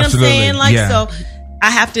York. You know what I'm saying? So I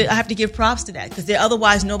have to give props to that, because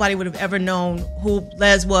otherwise nobody would have ever known who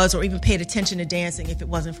Les was or even paid attention to dancing if it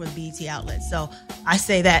wasn't for the BET outlet. So I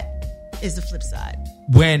say that is the flip side.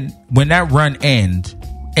 When that run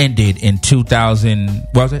ended in 2000,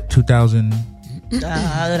 was it 2000?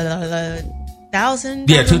 2000.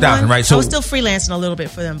 Yeah, 2000. Right. So I was still freelancing a little bit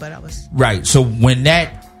for them, but I was right. So when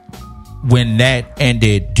that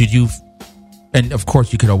ended, did you? And of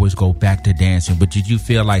course, you could always go back to dancing, but did you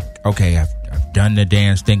feel like, okay, I've done the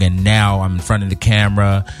dance thing, and now I'm in front of the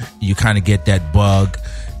camera? You kind of get that bug.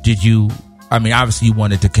 Did you? I mean, obviously, you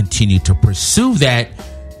wanted to continue to pursue that.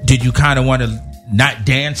 Did you kind of want to not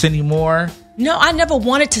dance anymore? No, I never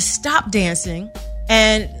wanted to stop dancing.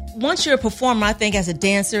 And once you're a performer, I think as a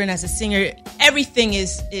dancer and as a singer, everything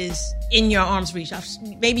is in your arm's reach.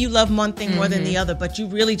 Maybe you love one thing more than the other, but you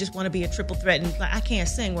really just want to be a triple threat. And like, I can't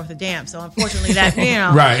sing worth a damn. So unfortunately, that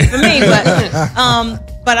right. for me.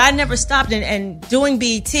 But I never stopped. And doing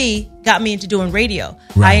BET got me into doing radio.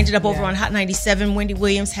 Right. I ended up over on Hot 97. Wendy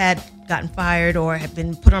Williams had gotten fired or had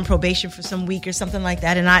been put on probation for some week or something like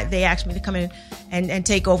that, and they asked me to come in and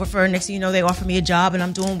take over for her. Next thing you know, they offered me a job, and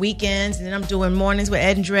I'm doing weekends, and then I'm doing mornings with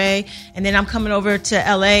Ed and Dre, and then I'm coming over to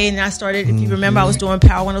LA, and I started, if you remember, I was doing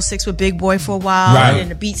Power 106 with Big Boy for a while, and then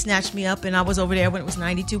the beat snatched me up, and I was over there when it was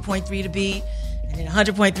 92.3 to beat, and then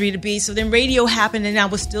 100.3 to beat. So then radio happened, and I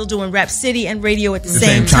was still doing Rap City and radio at the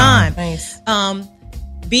same time. Nice.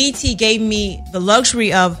 BET gave me the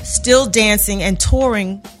luxury of still dancing and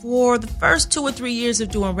touring for the first 2 or 3 years of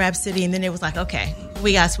doing Rap City, and then it was like, okay,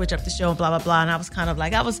 we gotta switch up the show and blah blah blah. And I was kind of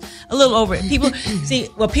like, I was a little over it. People see,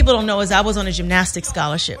 what people don't know is I was on a gymnastics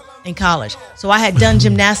scholarship in college, so I had done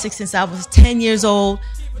gymnastics since I was 10 years old,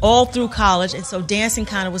 all through college, and so dancing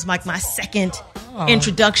kind of was like my second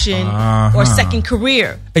introduction or second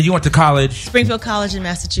career. And you went to college? Springfield College in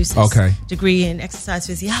Massachusetts. Okay. Degree in exercise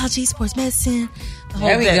physiology, sports medicine.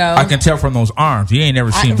 There we go. I can tell from those arms. You ain't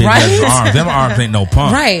never seen Big Dad's arms. Them arms ain't no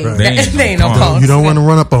punk. Right. They ain't no punk. You don't want to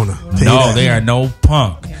run up on her. No, they are no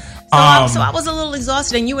punk. Yeah. So I was a little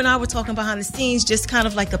exhausted, and you and I were talking behind the scenes, just kind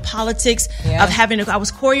of like the politics of having I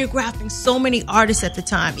was choreographing so many artists at the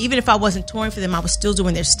time. Even if I wasn't touring for them, I was still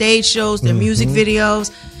doing their stage shows, their music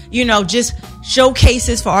videos, just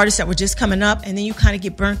showcases for artists that were just coming up. And then you kind of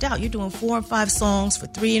get burnt out. You're doing 4 and 5 songs for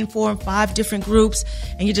 3 and 4 and 5 different groups,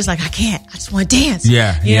 and you're just like, I can't. I just want to dance.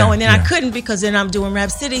 You know. And then I couldn't, because then I'm doing Rap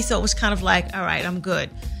City, so it was kind of like, all right, I'm good.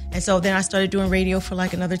 And so then I started doing radio for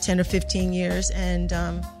like another 10 or 15 years, and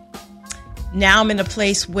now I'm in a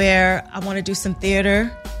place where I want to do some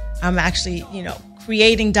theater. I'm actually,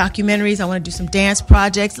 creating documentaries. I want to do some dance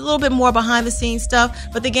projects, a little bit more behind the scenes stuff.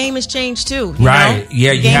 But the game has changed too. Right?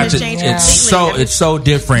 Yeah, you have to. It's so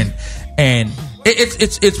different, and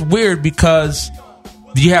it's weird because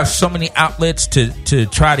you have so many outlets to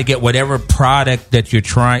try to get whatever product that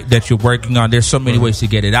you're working on. There's so many ways to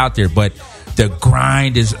get it out there, but the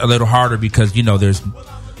grind is a little harder because there's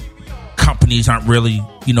companies aren't really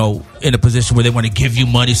in a position where they want to give you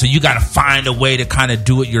money, so you got to find a way to kind of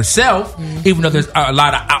do it yourself. Even though there's a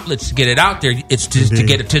lot of outlets to get it out there, it's just to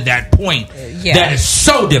get it to that point that is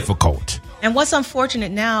so difficult. And what's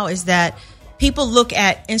unfortunate now is that people look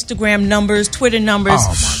at Instagram numbers, Twitter numbers,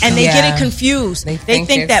 and they get it confused. They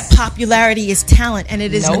think that popularity is talent, and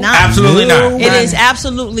it is not. Absolutely not. It is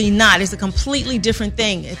absolutely not. It's a completely different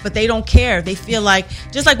thing, but they don't care. They feel like,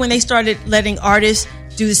 just like when they started letting artists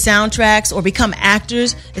do the soundtracks or become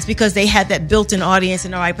actors, it's because they had that built-in audience,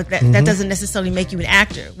 and all right, but that doesn't necessarily make you an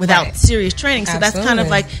actor without serious training. So that's kind of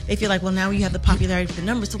like, they feel like, well, now you have the popularity for the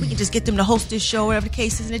numbers, so we can just get them to host this show, whatever the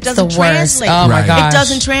case is, and it doesn't translate. Oh my gosh. It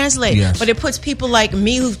doesn't translate, but it puts people like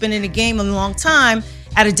me, who's been in the game a long time,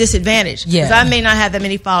 at a disadvantage. Because I may not have that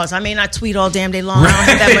many followers. I may not tweet all damn day long. I don't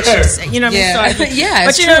have that much to say. You know what I mean?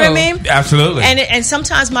 But you know what I mean? Absolutely. And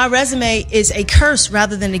sometimes my resume is a curse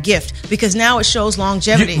rather than a gift, because now it shows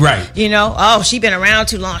longevity. She been around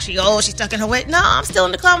too long. She's stuck in her way. No, I'm still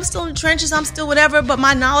in the club. I'm still in the trenches. I'm still whatever. But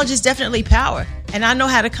my knowledge is definitely power. And I know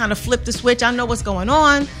how to kind of flip the switch. I know what's going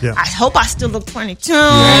on. Yeah. I hope I still look 22.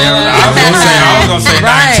 I was going to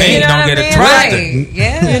say 19. Don't get it twisted.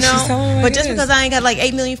 Yeah. But just because I ain't got like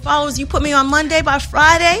 8 million followers, you put me on Monday, by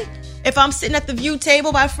Friday, if I'm sitting at the view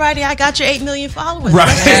table by Friday, I got your 8 million followers. Right.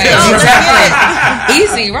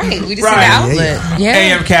 Easy, right. We just need the outlet.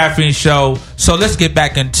 AM Caffeine Show. So let's get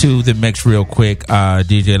back into the mix real quick.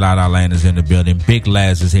 DJ Lala Land is in the building. Big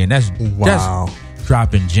Laz is here. And that's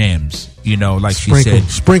dropping gems. Like she said.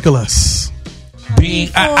 Sprinkle us.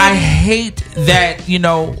 I hate that,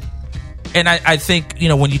 and I think,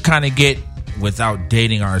 when you kind of get, without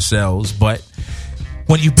dating ourselves, but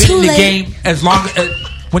when you've been in the game as long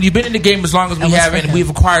as we have, and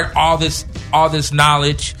we've acquired all this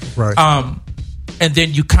knowledge, right? And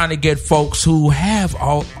then you kind of get folks who have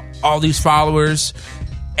all these followers,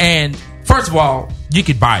 and first of all, you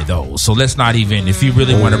could buy those. So let's not even, if you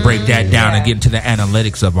really want to break that down and get into the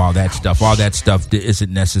analytics of all that stuff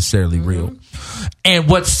isn't necessarily real. And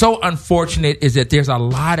what's so unfortunate is that there's a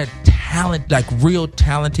lot of talent, like real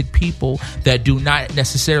talented people that do not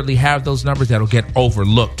necessarily have those numbers, that'll get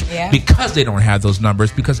overlooked because they don't have those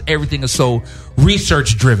numbers, because everything is so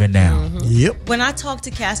research driven now. Yep. When I talk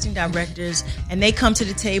to casting directors and they come to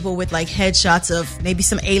the table with like headshots of maybe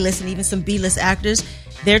some A-list and even some B-list actors,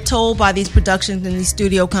 they're told by these productions and these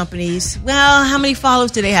studio companies, well, how many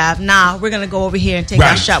followers do they have? Nah, we're going to go over here and take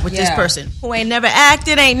our shot with this person who ain't never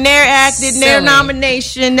acted, ain't never acted, never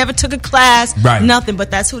nomination, never took a class, nothing,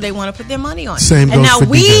 but that's who they want to put their money on. And now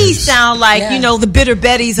we sound like, the bitter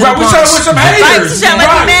Bettys of the bunch. We sound with some haters. We sound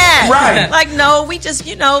like we're mad. Like, no, we just,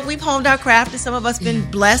 we've honed our craft, and some of us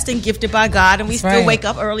been blessed and gifted by God, and we still wake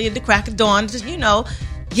up early at the crack of dawn to,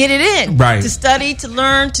 get it in. Right. To study, to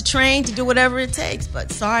learn, to train, to do whatever it takes.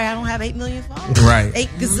 But sorry, I don't have 8 million followers. Right. 8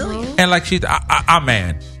 gazillion. And like I'm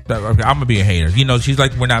mad. Okay, I'm going to be a hater. She's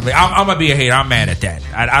like, we're not. I'm going to be a hater. I'm mad at that.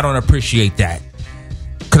 I don't appreciate that.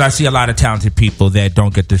 Because I see a lot of talented people that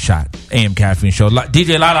don't get the shot. AM Caffeine Show.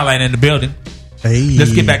 DJ Lala Land in the building. Hey.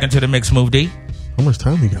 Let's get back into the mix, Move D. How much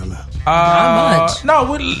time we got left? Not much. No,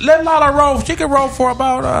 let Lala roll. She can roll for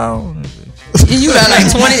about... You got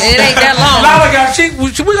like 20. It ain't that long.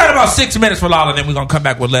 Lala we got about 6 minutes for Lala, then we're going to come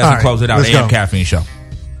back with Les and close it out. AM Caffeine Show.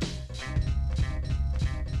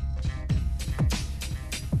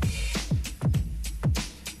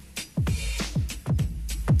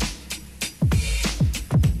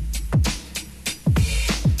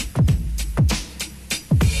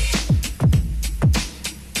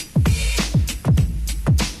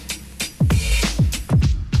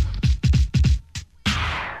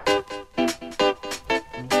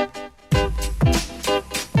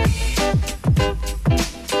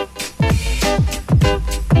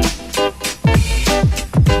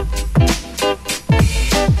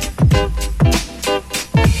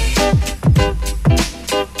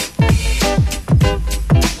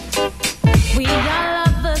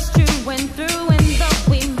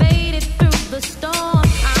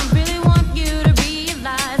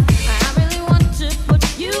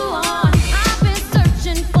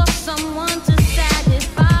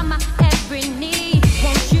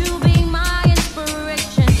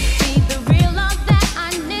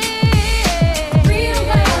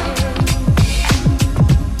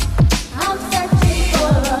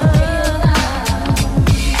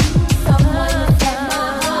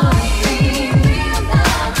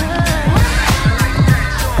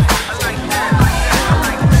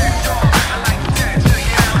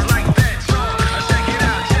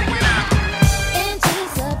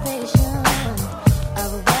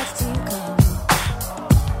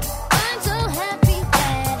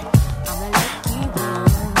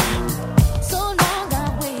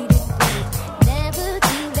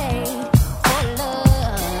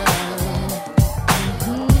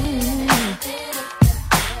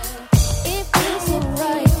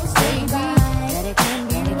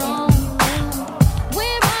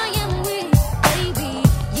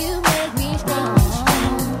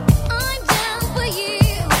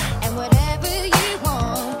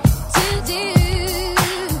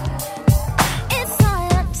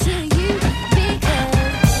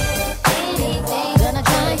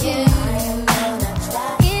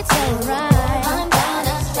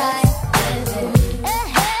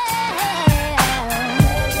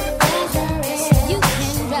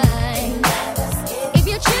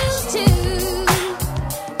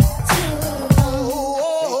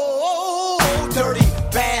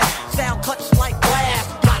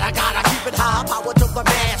 Our power to the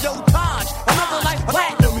mass. Yo, Taj, another like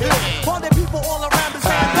platinum hit. All the people all around us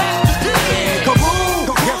saying, pass this shit.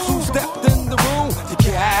 Kaboom! Guess who stepped in the room? The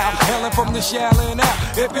cow. Hailing from the shelling out.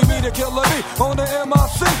 It be me, the killer bee, on the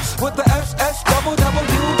MRC with the SS double to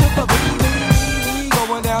the B.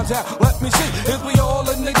 Going downtown, let me see if we all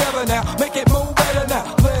in together now. Make it move better now.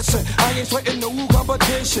 Listen, I ain't sweating no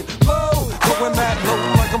competition. Low, going mad low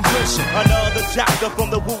like I'm fishing. Another chapter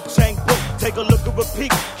from the Wu-Tang book. Take a look and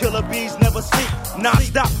repeat. Killer bees never sleep.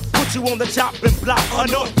 Non-stop, put you on the chopping block.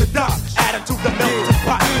 Unorthodox, attitude the melting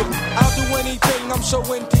pot. I'll do anything, I'm so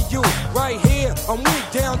into you. Right here, I'm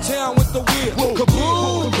weak downtown with the wheel.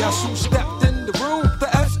 Kaboom! Guess who stepped in the room? The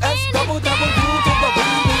SS double to the B.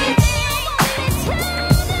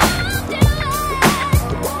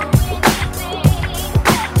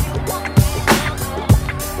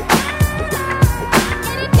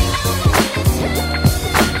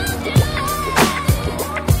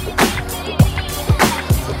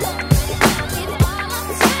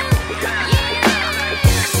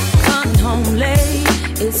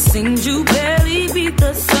 It seems you barely beat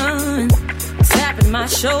the sun. Tapping my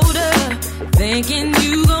shoulder, thinking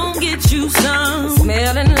you gon' get you some.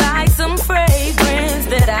 Smelling like some fragrance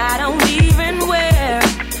that I don't even wear.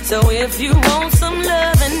 So if you want some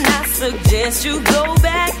loving, I suggest you go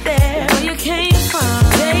back there where you came from.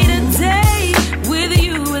 Day to day with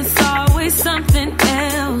you, it's always something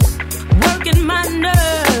else. Working my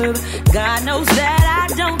nerve, God knows that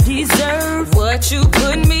I don't deserve what you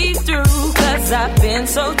put me through. Cause I've been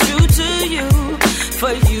so true to you.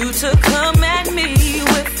 For you to come at me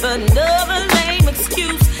with another lame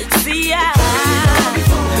excuse. See, I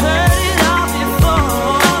heard it all before.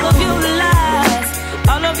 All of your lies,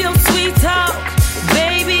 all of your sweet talk.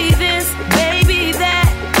 Baby this, baby that.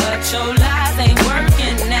 But your lies ain't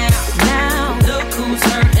working now. Now, look who's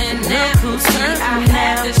hurting now. Look who's hurting I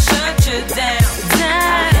had to shut you down. I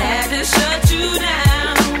had to shut you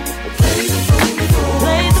down. Play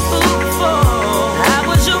the fool before. I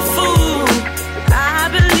was your fool. I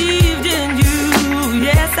believed in you.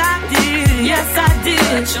 Yes, I did. Yes, I did.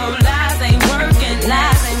 But your lies ain't working.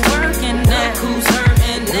 Lies ain't working now. Look who's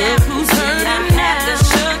hurting now. Look who's hurting now. I had to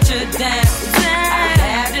shut you down. I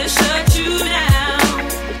had to shut you down.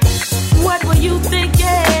 What were you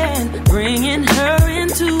thinking? Bringing her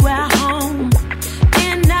into our home.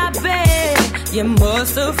 In our bed. You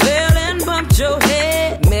must have fell and bumped your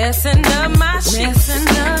head. Messing up my shit.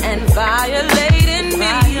 And violating me.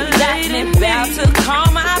 Got me about to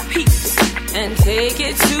call my peace and take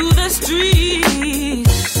it to the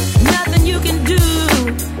streets. Nothing you can do,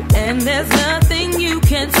 and there's nothing you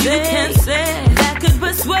can say that could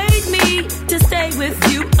persuade me to stay with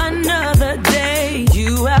you another day.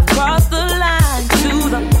 You have crossed the line to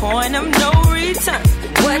the point of no return.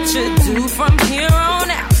 What you do from here on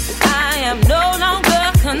out, I am no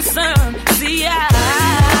longer concerned. See, I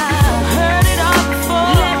heard it all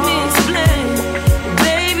before. Let me explain,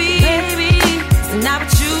 baby. It's not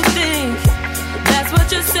what you think. That's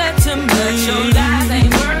what you said to me. But your lies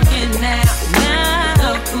ain't working now.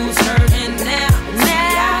 Now, look who's hurting now.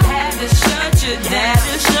 Now, I had to shut you down.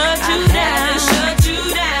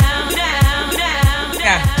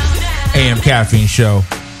 AM Caffeine Show.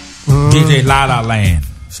 DJ La La Land.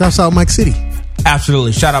 Shouts out Mike City.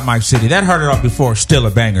 Absolutely. Shout out Mike City. That heard it all before. Still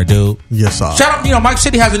a banger, dude. Yes, sir. Shout out, Mike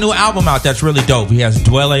City has a new album out that's really dope. He has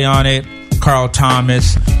Dwelle on it, Carl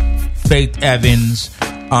Thomas, Faith Evans.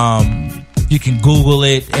 You can Google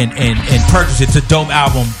it and purchase it. It's a dope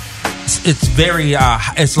album. It's very,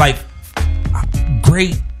 it's like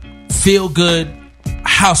great, feel good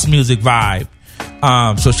house music vibe.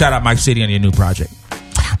 So shout out Mike City on your new project.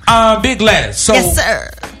 Big Les. So, yes,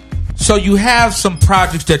 sir. So you have some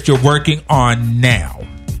projects that you're working on now,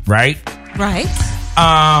 right? Right.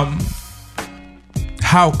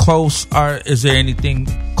 How close is there anything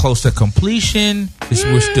close to completion?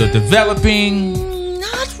 We're still developing?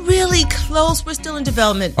 Not really close. We're still in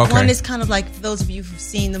development. Okay. One is kind of like, for those of you who've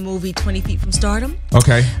seen the movie 20 Feet from Stardom.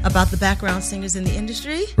 Okay. About the background singers in the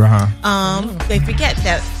industry. Uh-huh. They forget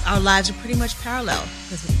that our lives are pretty much parallel.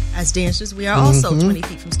 Because as dancers, we are also 20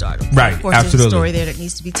 feet from stardom. Right, of course, absolutely. There's a story there that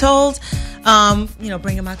needs to be told.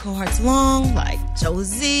 Bringing my cohorts along, like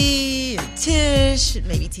Josie and Tish, and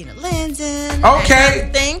maybe Tina Landon.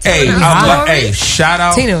 Okay. Hey, shout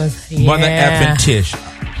out Tina was, Mother effing Tish.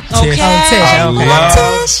 Okay. Tish. I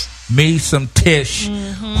love me some Tish,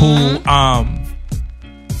 who a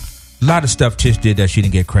lot of stuff Tish did that she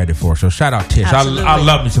didn't get credit for. So shout out Tish. I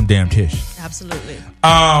love me some damn Tish. Absolutely.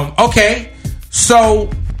 Okay. So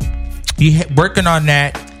you working on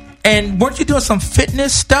that, and weren't you doing some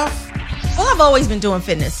fitness stuff? Well, I've always been doing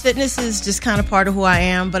fitness. Fitness is just kind of part of who I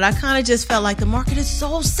am, but I kind of just felt like the market is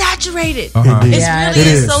so saturated. Uh-huh. It Yeah, really it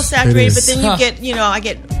is is. so saturated. It But is. then you get, I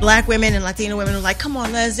get black women and Latino women who are like, come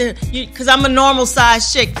on, Les, because I'm a normal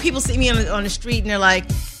size chick. People see me on the street and they're like,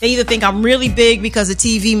 they either think I'm really big because the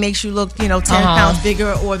TV makes you look, 10 pounds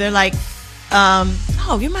bigger, or they're like,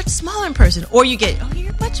 oh, you're much smaller in person, or you get,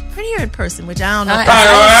 you're much prettier in person, which I don't know.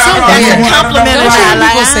 That's a compliment.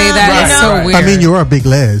 People say that. It's so weird. I mean, you are a big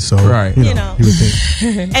Les, so you would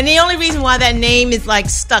think. And the only reason why that name is like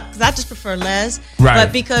stuck, because I just prefer Les, Right.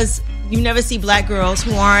 but because you never see black girls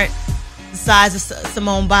who aren't the size of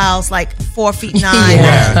Simone Biles, like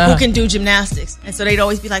 4'9", who can do gymnastics, and so they'd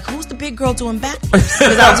always be like, "Who's the big girl doing backflips?"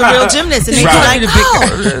 Because I was a real gymnast, and they'd be like,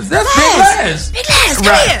 "Oh, that's Big Les. Big Les,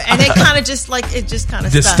 come here!" And they kind of just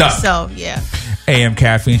stuck. So yeah. AM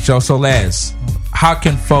Caffeine Show. So Les, how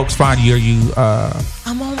can folks find you? Are you?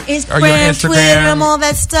 I'm on Are you on Instagram, Instagram? Twitter, I'm all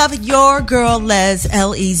that stuff. Your girl Les,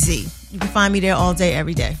 L-E-Z. You can find me there all day,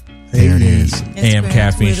 every day. There it is. AM Instagram,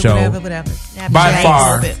 Caffeine Twitter, Show. whatever. By Snapchat, far,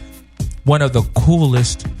 all of it. one of the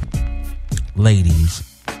coolest ladies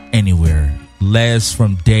anywhere. Les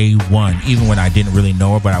from day one, even when I didn't really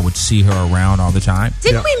know her, but I would see her around all the time.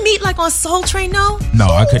 Didn't we meet like on Soul Train? No,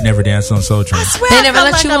 I could never dance on Soul Train. I swear They I never felt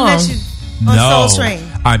let like you I on. met you on No, Soul Train.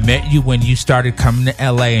 I met you when you started coming to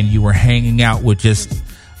LA and you were hanging out with just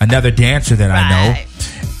another dancer that I know. Right.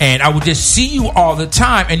 And I would just see you all the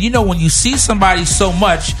time. And when you see somebody so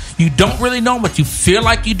much, you don't really know them, but you feel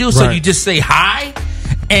like you do. So Right. you just say hi.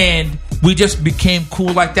 And we just became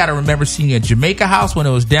cool like that. I remember seeing you at Jamaica House when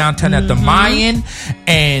it was downtown at the Mayan.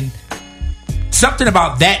 And something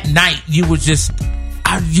about that night, you were just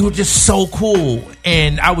so cool.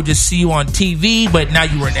 And I would just see you on TV, but now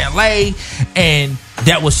you were in LA. And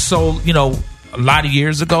that was so, a lot of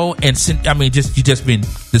years ago. And you just been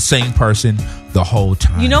the same person the whole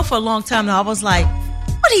time. For a long time now, I was like,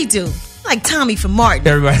 what do he do? Like Tommy from Martin.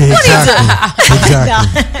 Everybody. What do you do?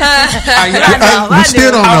 Exactly. We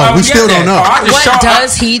still don't know. We still don't know. What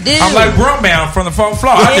does he do? I'm like Broman from the 4th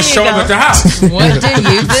floor. I just showed up at the house. What do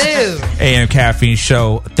you do? AM Caffeine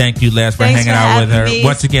Show. Thank you, Les, for Thanks hanging for out with her. having me.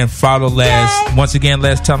 Once again, follow Les. Yay. Once again,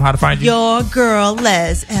 Les, tell them how to find you. Your girl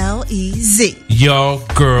Les, L-E-Z. Your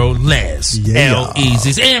girl Les, Yeah. L-E-Z.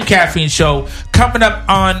 It's AM Caffeine Show. Coming up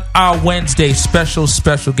on our Wednesday, special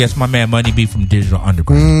guest, my man Money B from Digital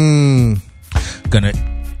Underground.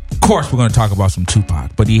 Of course, we're gonna talk about some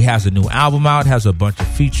Tupac, but he has a new album out, has a bunch of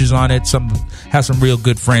features on it. Has some real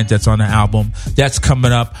good friends that's on the album. That's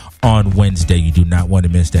coming up on Wednesday. You do not want to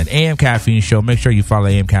miss that. AM Caffeine Show. Make sure you follow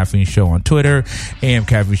AM Caffeine Show on Twitter, AM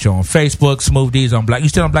Caffeine Show on Facebook. Smooth D's on Black. You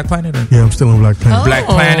still on Black Planet? Or? Yeah, I'm still on Black Planet. Black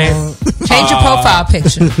Planet. Change your profile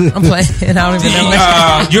picture. I'm playing. I don't even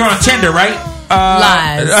know. You're on Tinder, right?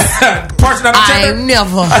 Lies. Person on I Tinder.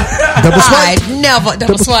 never. Double swipe. I never.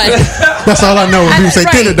 Double swipe. That's all I know. When people say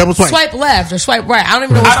Right. Tinder, double swipe. Swipe left or swipe right. I don't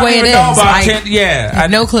even know which I don't way it even is. know about I Tinder. Yeah. I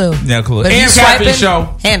have no clue. No clue. But if AM you Caffeine swiping,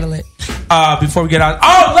 Show. handle it. Before we get out.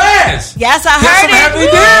 Oh, Les! Yes, I That's heard some it. Heavy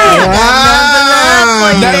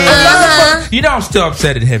D. I'm still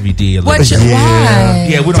upset at Heavy D a little What? bit. Why?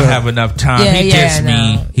 Yeah, we don't have enough time. Yeah, He yeah, dissed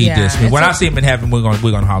me. no. He Yeah. dissed me. When I see him in heaven, we're gonna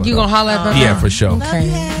holler. You though. gonna holler at Yeah, for sure. Okay.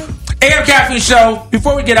 AM Caffeine Show.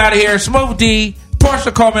 Before we get out of here, Smooth D,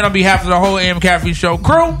 Portia Coleman on behalf of the whole AM Caffeine Show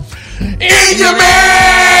crew. In your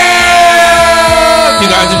man! You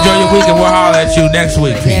guys enjoy your week and we'll holler at you next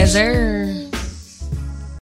week. Yes, sir.